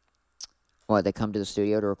 What, they come to the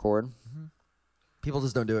studio to record? Mm-hmm. People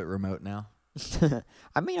just don't do it remote now.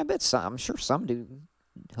 I mean, I'm sure some do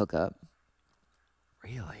hook up.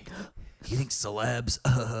 Really? You think celebs?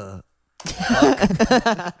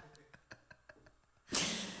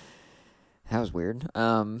 That was weird.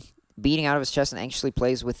 beating out of his chest and anxiously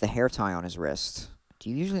plays with the hair tie on his wrist. Do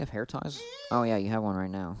you usually have hair ties? Oh, yeah, you have one right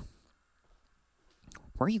now.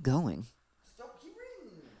 Where are you going? Keep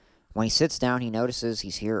reading. When he sits down, he notices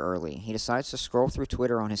he's here early. He decides to scroll through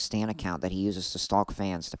Twitter on his Stan account that he uses to stalk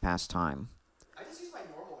fans to pass time. I just use my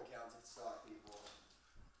normal account to stalk people.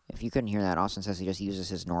 If you couldn't hear that, Austin says he just uses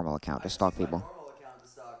his normal account to stalk people. My normal account to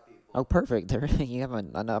stalk people. Oh, perfect. There, you have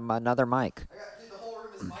another mic. Dude, the whole room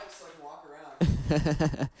is mics so I can walk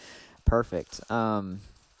around. Perfect.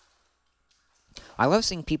 I love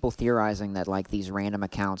seeing people theorizing that, like, these random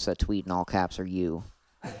accounts that tweet in all caps are you.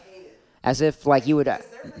 I hate it. As if, like, you would... Because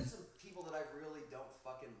there have been some people that I really don't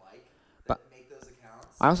fucking like that make those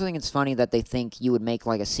accounts. I also think it's funny that they think you would make,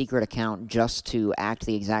 like, a secret account just to act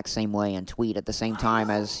the exact same way and tweet at the same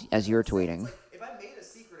time as you're tweeting. It's like, if I made a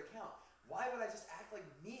secret account, why would I just act like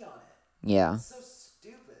me on it? Yeah. It's so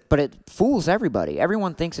stupid. But it fools everybody.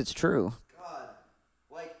 Everyone thinks it's true. God.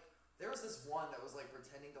 Like, there was this one that was, like,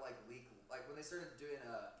 pretending to, like, leak, like, when they started doing,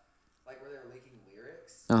 like, where they were leaking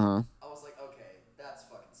lyrics. Uh-huh. I was like, okay, that's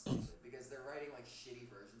fucking stupid. Because they're writing, like, shitty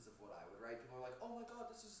versions of what I would write. People are like, oh my god,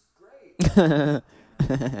 this is great.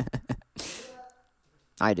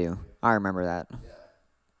 I do. I remember that. Yeah.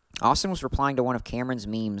 Austin was replying to one of Cameron's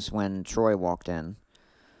memes when Troy walked in.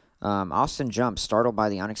 Austin jumps, startled by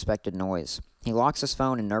the unexpected noise. He locks his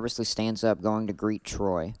phone and nervously stands up, going to greet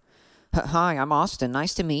Troy. Hi, I'm Austin.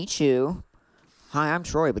 Nice to meet you. Hi, I'm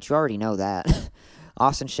Troy, but you already know that.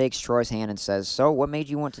 Austin shakes Troy's hand and says, so what made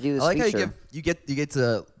you want to do this I like feature? how you get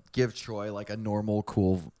to give Troy like a normal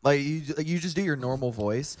cool you just do your normal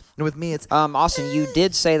voice. And with me it's Austin, you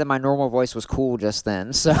did say that my normal voice was cool just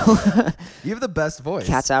then, so you have the best voice.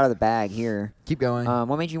 cat's out of the bag here. Keep going.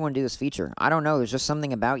 What made you want to do this feature? I don't know. There's just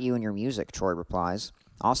something about you and your music, Troy replies.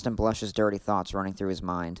 Austin blushes, dirty thoughts running through his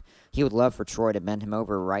mind. He would love for Troy to bend him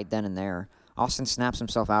over right then and there. Austin snaps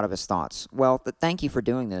himself out of his thoughts. Well, thank you for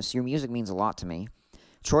doing this. Your music means a lot to me.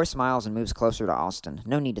 Troy smiles and moves closer to Austin.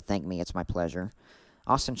 No need to thank me. It's my pleasure.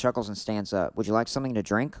 Austin chuckles and stands up. Would you like something to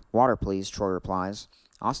drink? Water, please, Troy replies.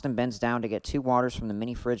 Austin bends down to get 2 waters from the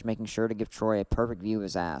mini fridge, making sure to give Troy a perfect view of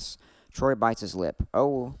his ass. Troy bites his lip.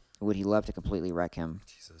 Oh, would he love to completely wreck him.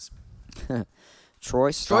 Jesus.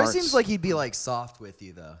 Troy seems like he'd be like soft with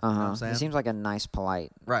you though. Uh-huh. You know what I'm saying? He seems like a nice,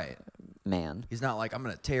 polite right. man. He's not like I'm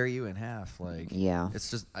gonna tear you in half. Like Yeah.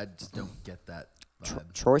 it's just I just don't get that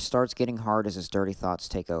vibe. Troy starts getting hard as his dirty thoughts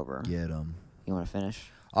take over. Get him. You want to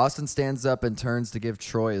finish? Austin stands up and turns to give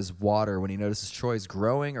Troy his water when he notices Troy's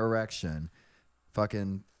growing erection.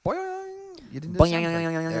 Fucking boing. You didn't do something?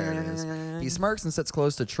 There it is. He smirks and sits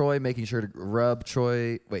close to Troy, making sure to rub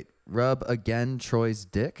again Troy's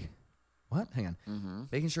dick. What? Hang on. Mm-hmm.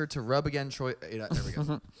 Making sure to rub again Troy. There we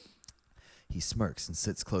go. He smirks and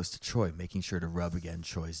sits close to Troy, making sure to rub again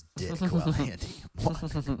Troy's dick while handing him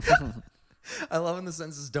water. I love when the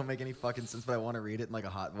sentences don't make any fucking sense, but I want to read it in like a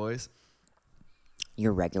hot voice.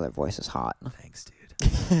 Your regular voice is hot. Thanks,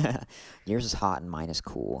 dude. Yours is hot and mine is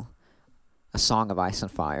cool. A song of ice and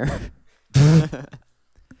fire.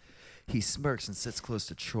 He smirks and sits close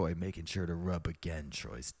to Troy, making sure to rub again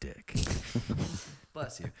Troy's dick.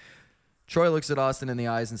 Bless you. Troy looks at Austin in the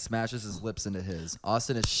eyes and smashes his lips into his.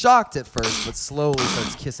 Austin is shocked at first, but slowly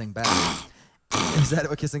starts kissing back. Is that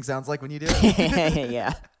what kissing sounds like when you do it?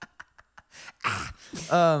 Yeah.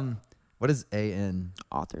 What is A-N?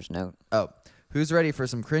 Author's note. Oh, who's ready for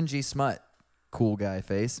some cringy smut? Cool guy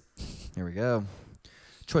face. Here we go.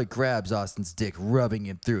 Troy grabs Austin's dick, rubbing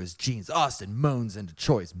him through his jeans. Austin moans into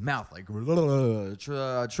Troy's mouth like...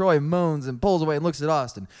 Troy moans and pulls away and looks at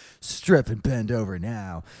Austin. Strip and bend over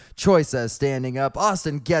now. Troy says, standing up.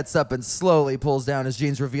 Austin gets up and slowly pulls down his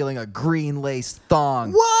jeans, revealing a green lace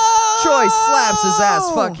thong. Whoa! Troy slaps his ass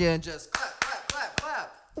fucking just clap, clap, clap,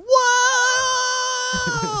 clap.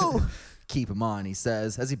 Whoa! Keep him on, he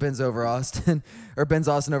says, as he bends over Austin, or bends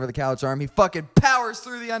Austin over the couch arm. He fucking powers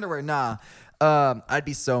through the underwear. Nah. I'd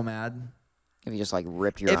be so mad If you just like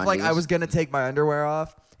ripped your if undies. like I was gonna take my underwear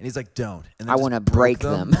off and he's like, don't. And then I just want to broke break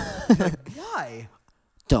them. Like, why?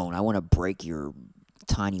 Don't. I want to break your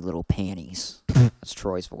tiny little panties. That's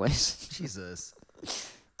Troy's voice. Jesus.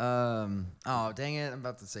 Oh dang it! I'm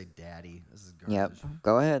about to say daddy. This is garbage. Yep.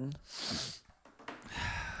 Go ahead.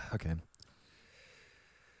 Okay.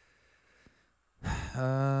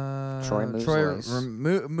 Troy moves lace.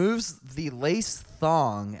 Moves the lace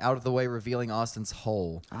thong out of the way, revealing Austin's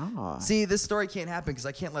hole. Ah. See, this story can't happen because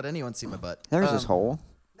I can't let anyone see my butt. There's his hole.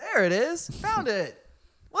 There it is. Found it.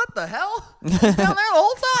 What the hell? Down there the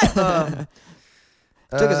whole time.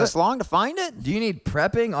 Took us this long to find it? Do you need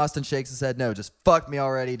prepping? Austin shakes his head. No, just fuck me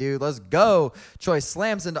already, dude. Let's go. Troy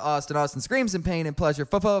slams into Austin. Austin screams in pain and pleasure.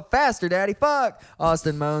 Faster, daddy. Fuck.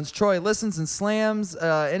 Austin moans. Troy listens and slams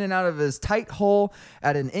in and out of his tight hole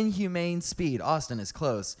at an inhumane speed. Austin is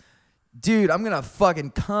close. Dude, I'm gonna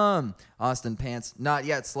fucking come. Austin pants. Not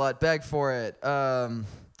yet, slut. Beg for it. I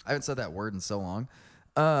haven't said that word in so long.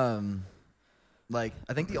 Like,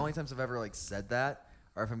 I think the only times I've ever like said that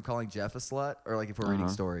are if I'm calling Jeff a slut or like if we're reading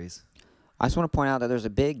stories. I just want to point out that there's a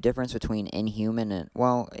big difference between inhuman and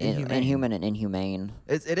inhuman and inhumane.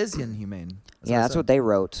 It is inhumane. That's what they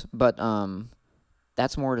wrote, but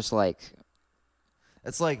that's more just like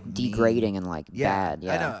it's like degrading and like bad.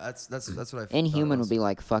 Yeah, I know. That's what I. Inhuman would be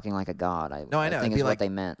like fucking like a god. No, I know. I think is what they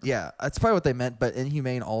meant. Yeah, that's probably what they meant. But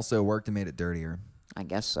inhumane also worked and made it dirtier. I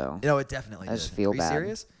guess so. No, it definitely I did. just feel Are you bad.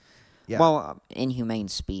 serious? Yeah. Well, inhumane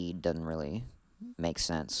speed doesn't really make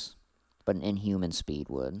sense, but an inhuman speed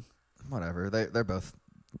would. Whatever. They're both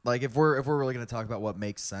like if we're really gonna talk about what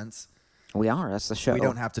makes sense. We are. That's the show. We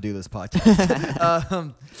don't have to do this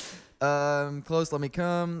podcast. Close, let me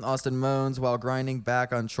come. Austin moans while grinding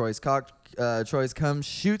back on Troy's cock. Troy's cum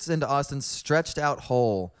shoots into Austin's stretched out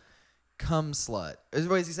hole. Cum slut.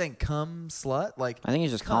 What is he saying? Cum slut? Like I think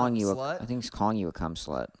he's just calling you slut? I think he's calling you a cum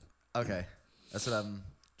slut. Okay, that's what I'm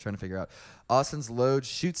trying to figure out. Austin's load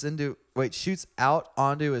shoots out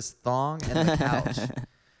onto his thong and the couch.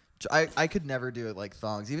 I could never do it like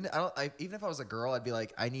thongs. Even if I was a girl, I'd be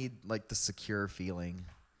like, I need like the secure feeling.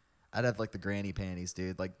 I'd have like the granny panties,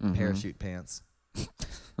 dude, like parachute pants.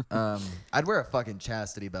 I'd wear a fucking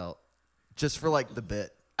chastity belt just for like the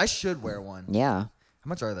bit. I should wear one. Yeah. How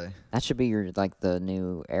much are they? That should be your like the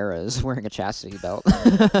new era is wearing a chastity belt.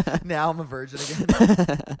 Now I'm a virgin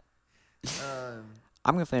again.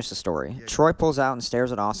 I'm going to finish the story. Troy pulls out and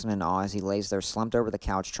stares at Austin in awe as he lays there slumped over the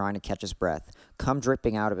couch trying to catch his breath. Cum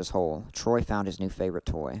dripping out of his hole. Troy found his new favorite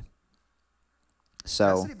toy.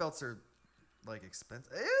 So, chastity belts are like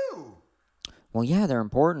expensive. Ew! Well, yeah, they're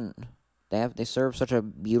important. They serve such a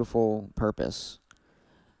beautiful purpose.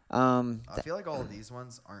 I feel like all of these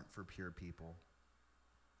ones aren't for pure people.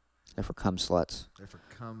 They're for cum sluts. They're for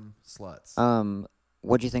cum sluts.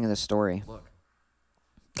 What'd you think of this story? Look.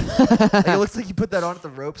 Like, it looks like you put that on at the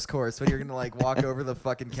ropes course when you're gonna like walk over the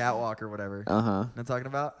fucking catwalk or whatever. Uh-huh. You know what I'm talking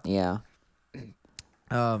about? Yeah.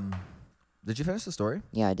 Did you finish the story?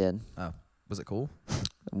 Yeah, I did. Oh, was it cool?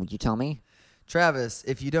 Would you tell me? Travis,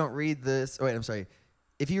 if you don't read this, I'm sorry.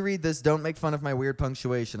 If you read this, don't make fun of my weird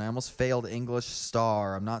punctuation. I almost failed English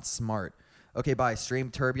star. I'm not smart. Okay, bye. Stream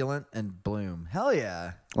Turbulent and Bloom. Hell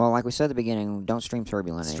yeah. Well, like we said at the beginning, don't stream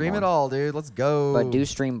Turbulent anymore. Stream it all, dude. Let's go. But do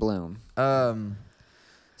stream Bloom.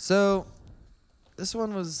 So this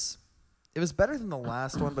one was better than the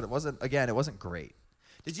last one, but it wasn't great.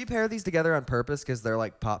 Did you pair these together on purpose because they're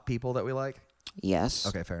like pop people that we like? Yes.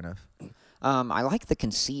 Okay, fair enough. I like the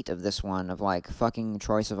conceit of this one of like fucking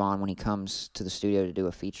Troye Sivan when he comes to the studio to do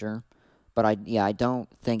a feature, but I don't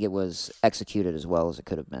think it was executed as well as it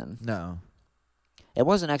could have been. No, it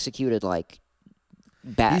wasn't executed like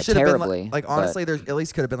bad, terribly. Been like honestly, there at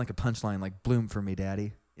least could have been like a punchline like "Bloom for me,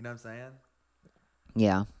 daddy." You know what I'm saying?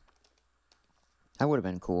 Yeah, that would have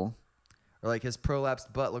been cool. Or like his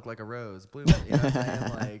prolapsed butt looked like a rose. Bloom. You know what I'm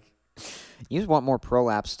saying? Like, you just want more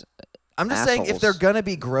prolapsed. I'm just saying, if they're gonna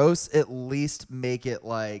be gross, at least make it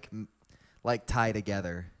like tie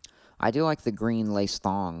together. I do like the green lace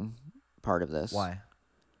thong part of this. Why?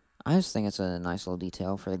 I just think it's a nice little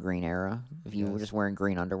detail for the green era. If you were just wearing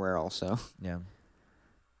green underwear, also. Yeah.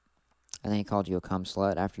 And then he called you a cum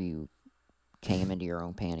slut after you came into your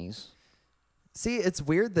own panties. See, it's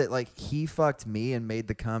weird that like he fucked me and made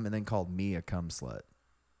the cum and then called me a cum slut.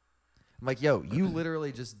 I'm like, yo, you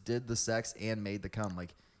literally just did the sex and made the cum.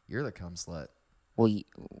 Like, you're the cum slut. Well,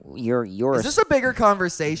 you're. Is this a bigger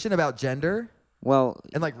conversation about gender? Well,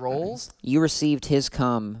 and like roles. You received his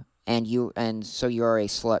cum, and so you're a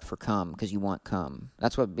slut for cum because you want cum.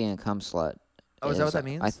 That's what being a cum slut. Oh, is that what that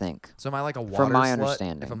means? I think. So am I like a water From my slut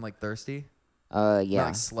understanding, if I'm like thirsty? Yeah. Am I,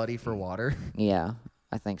 like slutty for water. Yeah,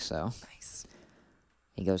 I think so. Nice.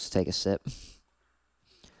 He goes to take a sip.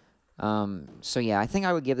 So yeah, I think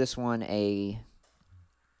I would give this one a.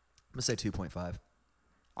 I'm gonna say 2.5.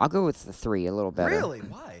 I'll go with the 3, a little better. Really?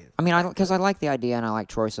 Why? I mean, because I like the idea and I like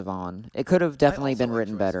Troye Sivan. It could have definitely been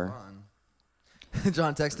written better.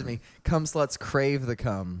 John texted me, "Cum sluts crave the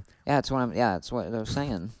cum." Yeah, that's what I was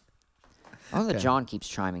saying. Oh, that John keeps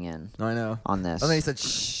chiming in. No, I know. On this. And then he said,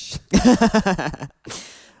 "Shh."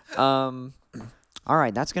 All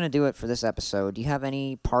right, that's gonna do it for this episode. Do you have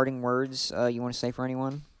any parting words you want to say for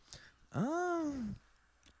anyone? No.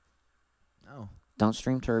 Don't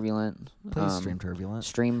stream Turbulent. Please stream Turbulent.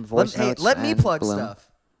 Stream Voice Notes. Let me and plug Bloom.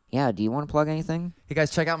 stuff. Yeah, do you want to plug anything? Hey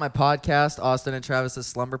guys, check out my podcast, Austin and Travis's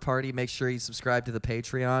Slumber Party. Make sure you subscribe to the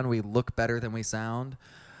Patreon. We look better than we sound.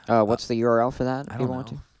 What's the URL for that? I if don't you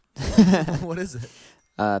want know. What is it?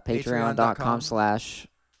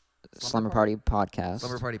 Patreon.com/Slumber Party Podcast.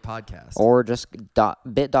 Slumber Party Podcast. Or just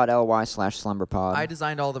bit.ly/slumberpod. I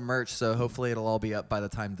designed all the merch, so hopefully it'll all be up by the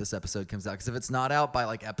time this episode comes out. Because if it's not out by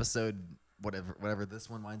like episode whatever this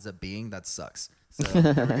one winds up being, that sucks. So here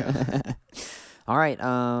we go. All right.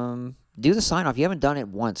 Do the sign off. You haven't done it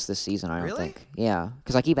once this season, I don't Really? think. Yeah,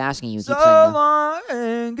 because I keep asking you. So keep saying long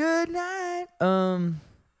and good night.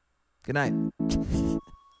 Good night.